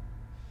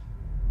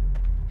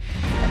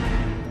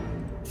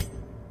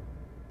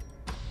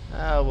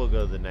 We'll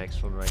go to the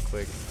next one right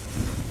quick.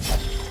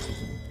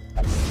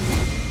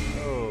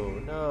 Oh,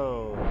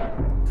 no.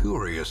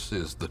 Curious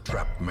is the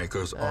trap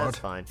maker's art. That's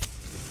fine.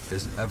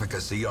 His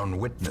efficacy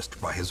unwitnessed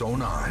by his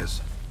own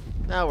eyes.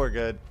 Now we're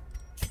good.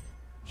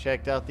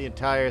 Checked out the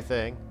entire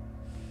thing.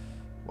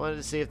 Wanted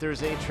to see if there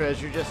was any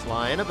treasure just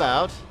lying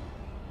about.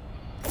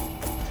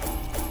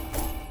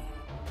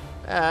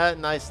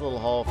 Nice little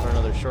haul for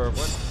another short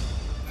one.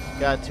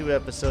 Got 2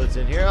 episodes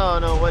in here. Oh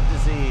no, what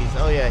disease?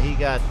 Oh yeah, he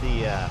got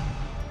the,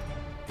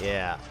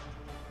 yeah.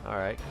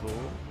 Alright,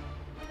 cool.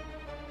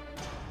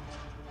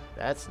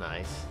 That's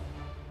nice.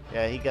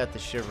 Yeah, he got the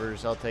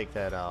shivers. I'll take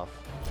that off.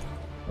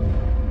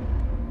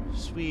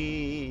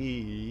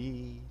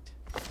 Sweet.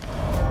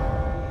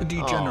 The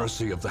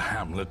degeneracy of the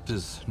hamlet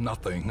is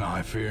nothing,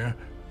 I fear,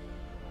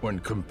 when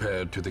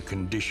compared to the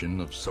condition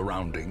of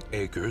surrounding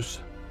acres.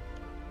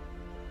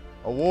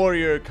 A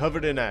warrior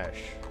covered in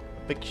ash.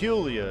 A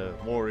peculiar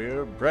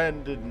warrior,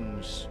 branded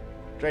in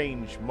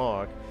strange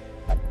mark.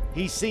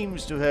 He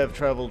seems to have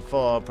traveled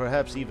far,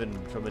 perhaps even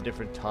from a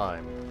different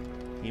time.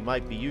 He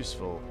might be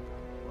useful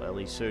while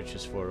he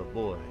searches for a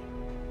boy,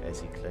 as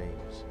he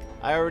claims.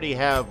 I already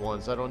have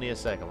one, so I don't need a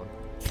second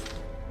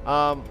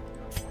one.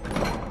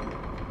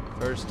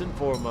 First and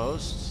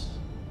foremost,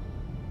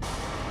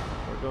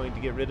 we're going to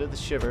get rid of the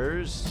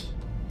shivers.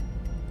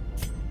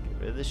 Get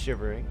rid of the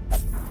shivering.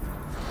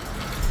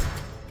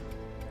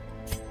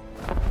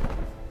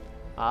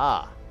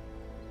 Ah.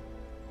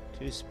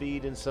 2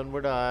 speed and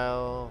Sunward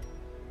Isle.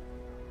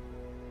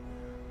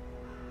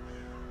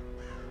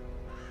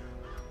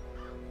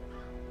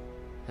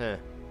 Huh.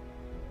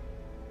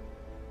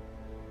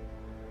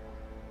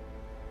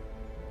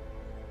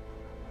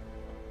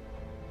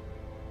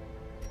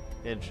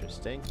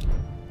 Interesting.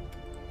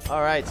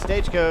 Alright,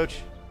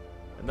 Stagecoach.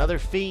 Another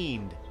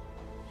Fiend.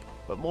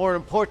 But more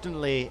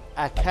importantly,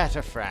 a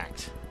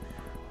cataphract.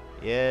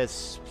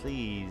 Yes,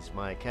 please,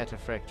 my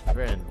cataphract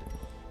friend.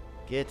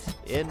 Get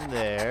in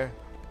there.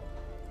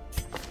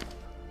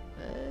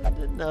 And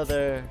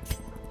another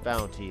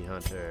bounty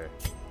hunter.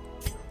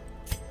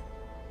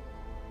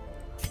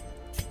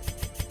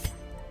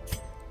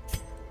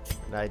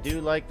 And I do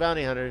like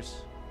bounty hunters.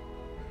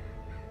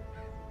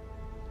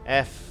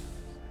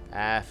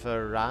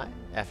 Apharai?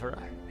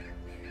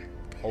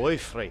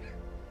 Oifri.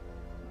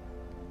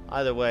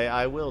 Either way,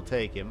 I will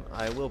take him.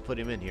 I will put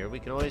him in here. We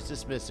can always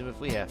dismiss him if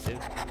we have to.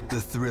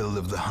 The thrill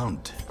of the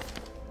hunt.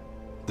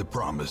 The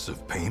promise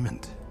of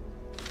payment.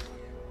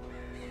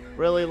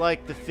 Really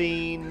like the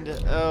Fiend.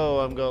 Oh,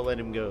 I'm gonna let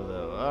him go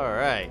though.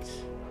 Alright.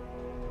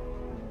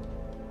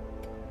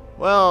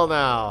 Well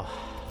now.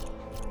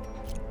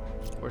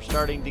 We're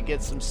starting to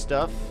get some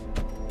stuff.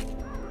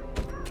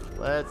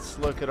 Let's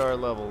look at our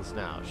levels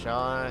now, shall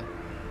I?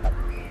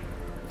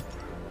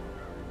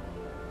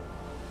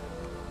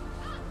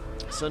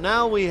 So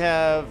now we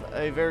have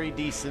a very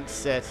decent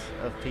set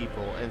of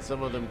people, and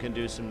some of them can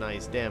do some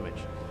nice damage.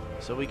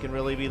 So we can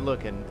really be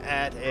looking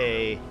at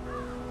a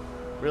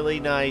really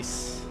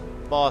nice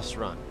boss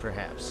run,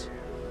 perhaps.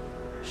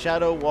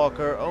 Shadow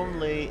Walker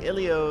only,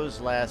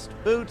 Ilio's Last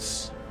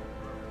Boots.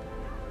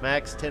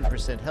 Max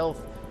 10%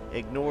 health,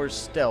 ignores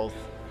stealth.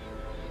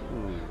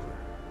 Ooh.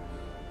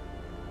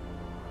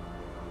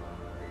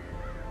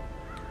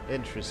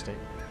 Interesting.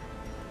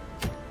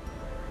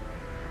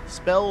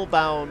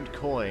 Spellbound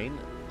Coin,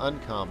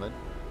 uncommon.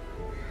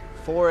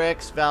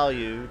 4x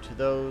value to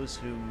those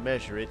who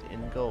measure it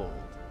in gold.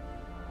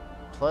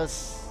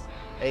 Plus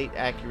 8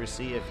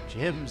 accuracy if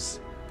gems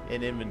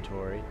in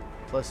inventory.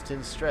 Plus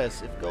 10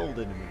 stress if gold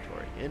in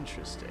inventory.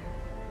 Interesting.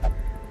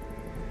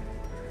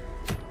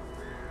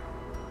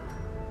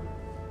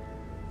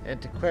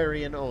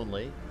 Antiquarian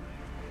only.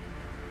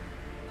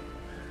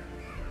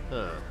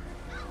 Huh.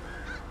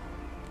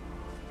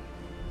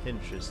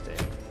 Interesting.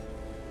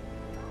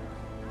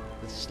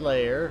 The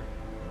Slayer.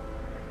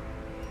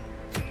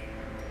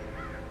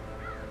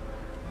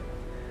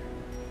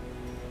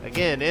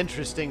 Again,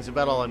 interesting's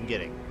about all I'm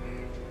getting.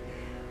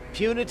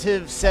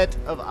 Punitive set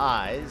of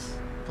eyes,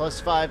 plus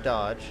 5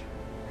 dodge,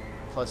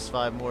 plus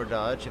 5 more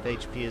dodge if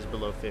HP is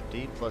below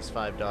 50, plus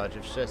 5 dodge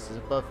if stress is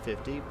above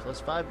 50, plus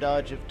 5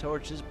 dodge if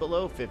torch is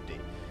below 50.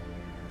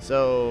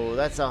 So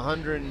that's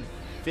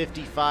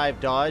 155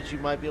 dodge you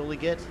might be able to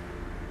get.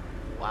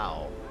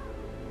 Wow.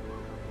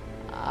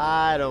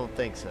 I don't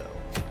think so.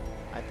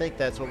 I think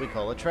that's what we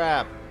call a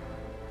trap.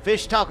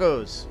 Fish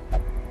tacos.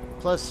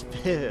 Plus,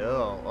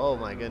 oh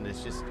my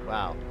goodness, just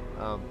wow.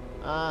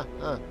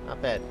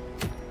 Not bad.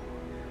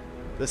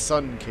 The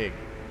Sun King.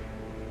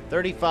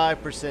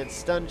 35%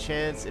 stun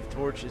chance if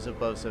torch is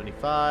above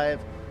 75.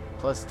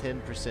 Plus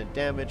 10%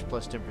 damage,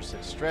 plus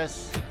 10%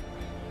 stress.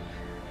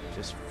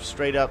 Just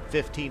straight up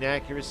 15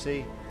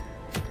 accuracy.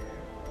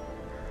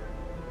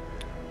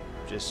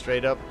 Just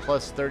straight up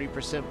plus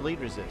 30% bleed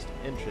resist.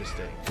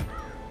 Interesting.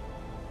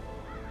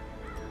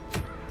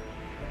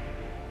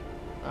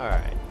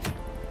 Alright.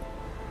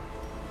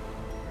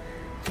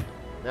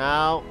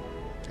 Now,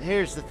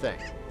 here's the thing.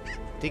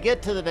 To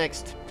get to the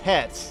next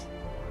pet,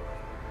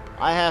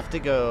 I have to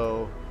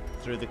go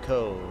through the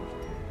code.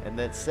 And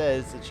that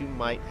says that you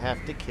might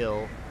have to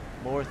kill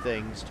more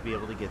things to be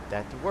able to get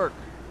that to work.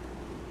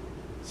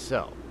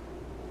 So,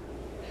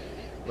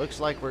 looks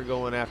like we're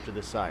going after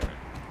the siren.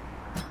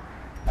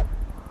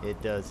 It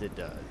does, it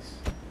does.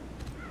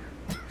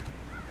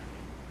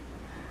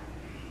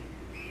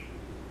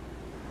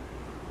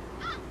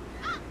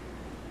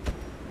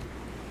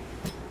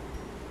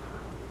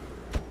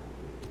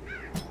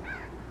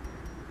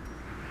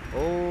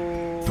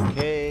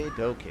 Okay,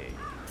 dokie.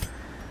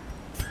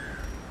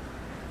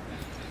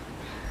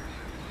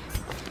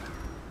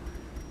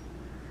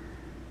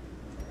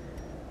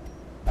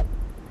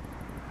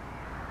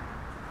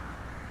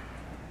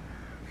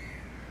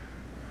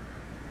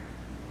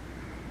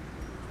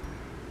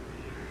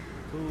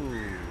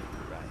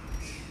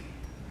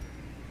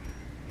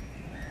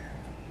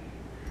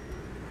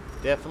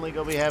 Definitely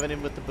gonna be having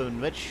him with the Boon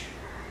Witch.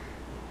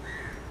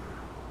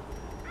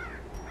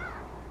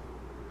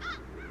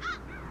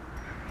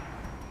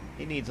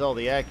 He needs all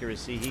the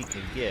accuracy he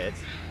can get.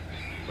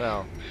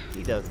 Well,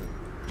 he doesn't.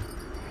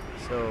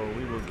 So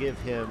we will give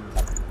him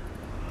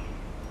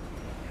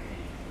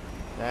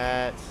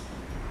that.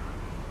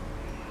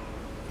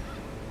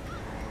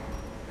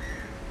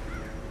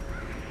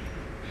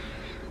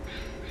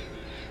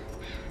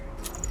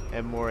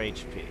 And more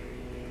HP.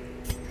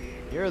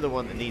 You're the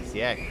one that needs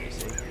the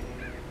accuracy.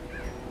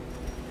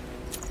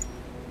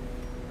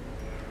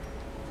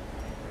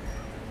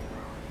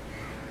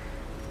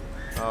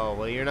 Oh,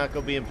 well, you're not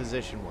going to be in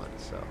position 1,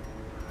 so.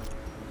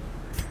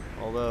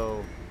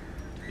 Although,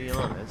 to be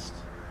honest,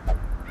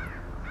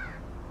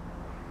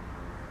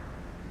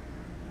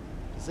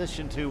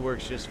 position 2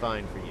 works just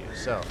fine for you.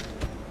 So,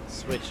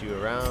 switch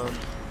you around.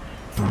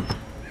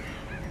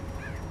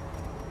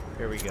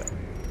 Here we go.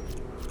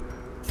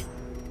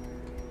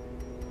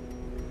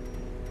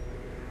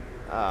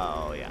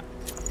 Oh, yeah.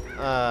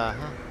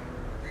 Uh-huh.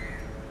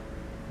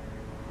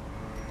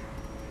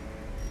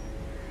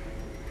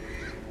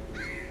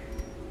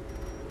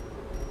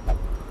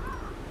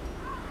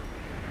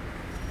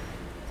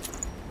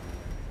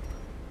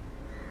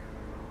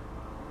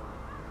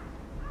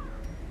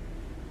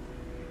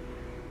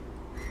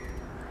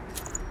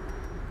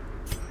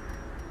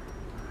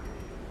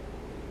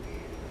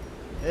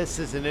 This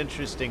is an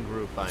interesting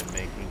group I'm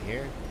making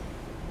here.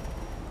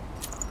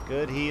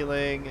 Good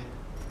healing.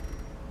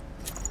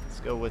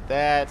 Let's go with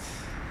that.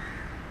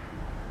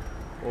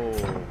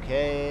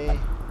 Okay.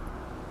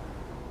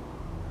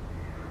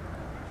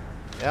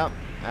 Yep.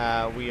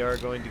 We are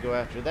going to go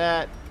after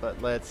that,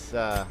 but let's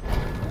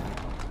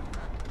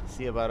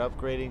see about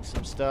upgrading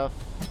some stuff.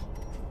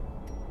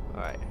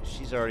 Alright,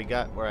 she's already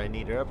got where I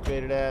need her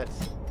upgraded at.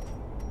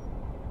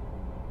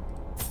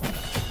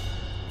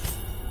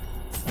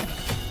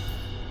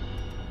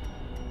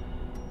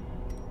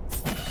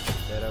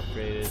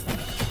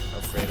 upgraded.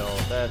 Upgrade all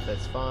of that,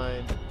 that's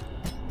fine.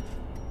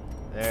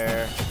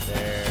 There.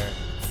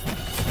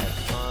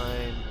 That's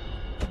fine.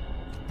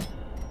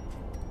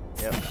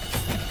 Yep.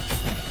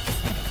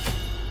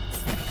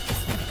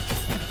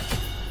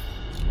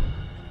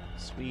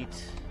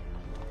 Sweet.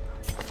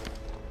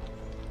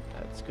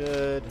 That's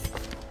good.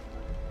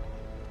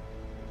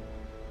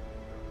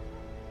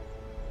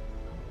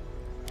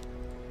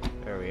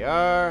 There we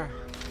are.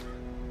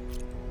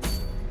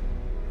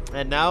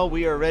 And now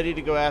we are ready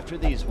to go after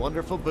these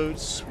wonderful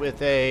boots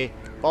with a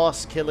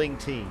boss-killing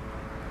team.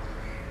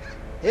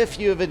 If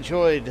you have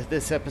enjoyed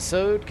this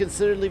episode,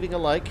 consider leaving a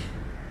like.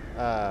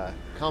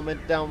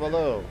 Comment down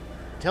below.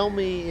 Tell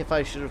me if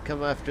I should have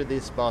come after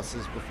these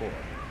bosses before.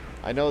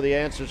 I know the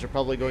answers are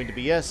probably going to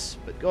be yes,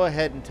 but go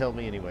ahead and tell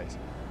me anyways.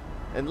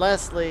 And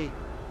lastly,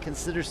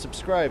 consider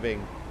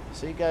subscribing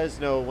so you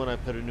guys know when I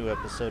put a new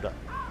episode up.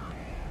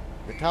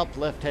 The top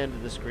left hand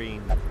of the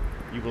screen,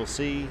 you will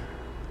see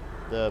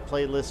the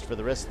playlist for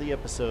the rest of the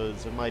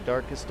episodes of my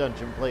Darkest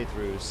Dungeon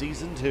playthrough,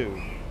 Season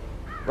 2,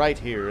 right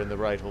here in the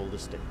Brighthold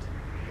Estate.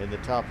 In the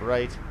top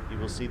right, you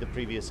will see the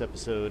previous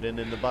episode, and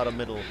in the bottom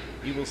middle,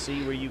 you will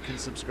see where you can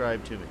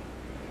subscribe to me.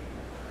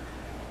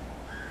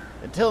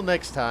 Until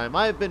next time,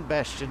 I have been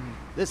Bastion,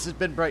 this has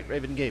been Bright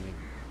Raven Gaming,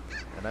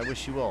 and I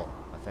wish you all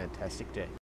a fantastic day.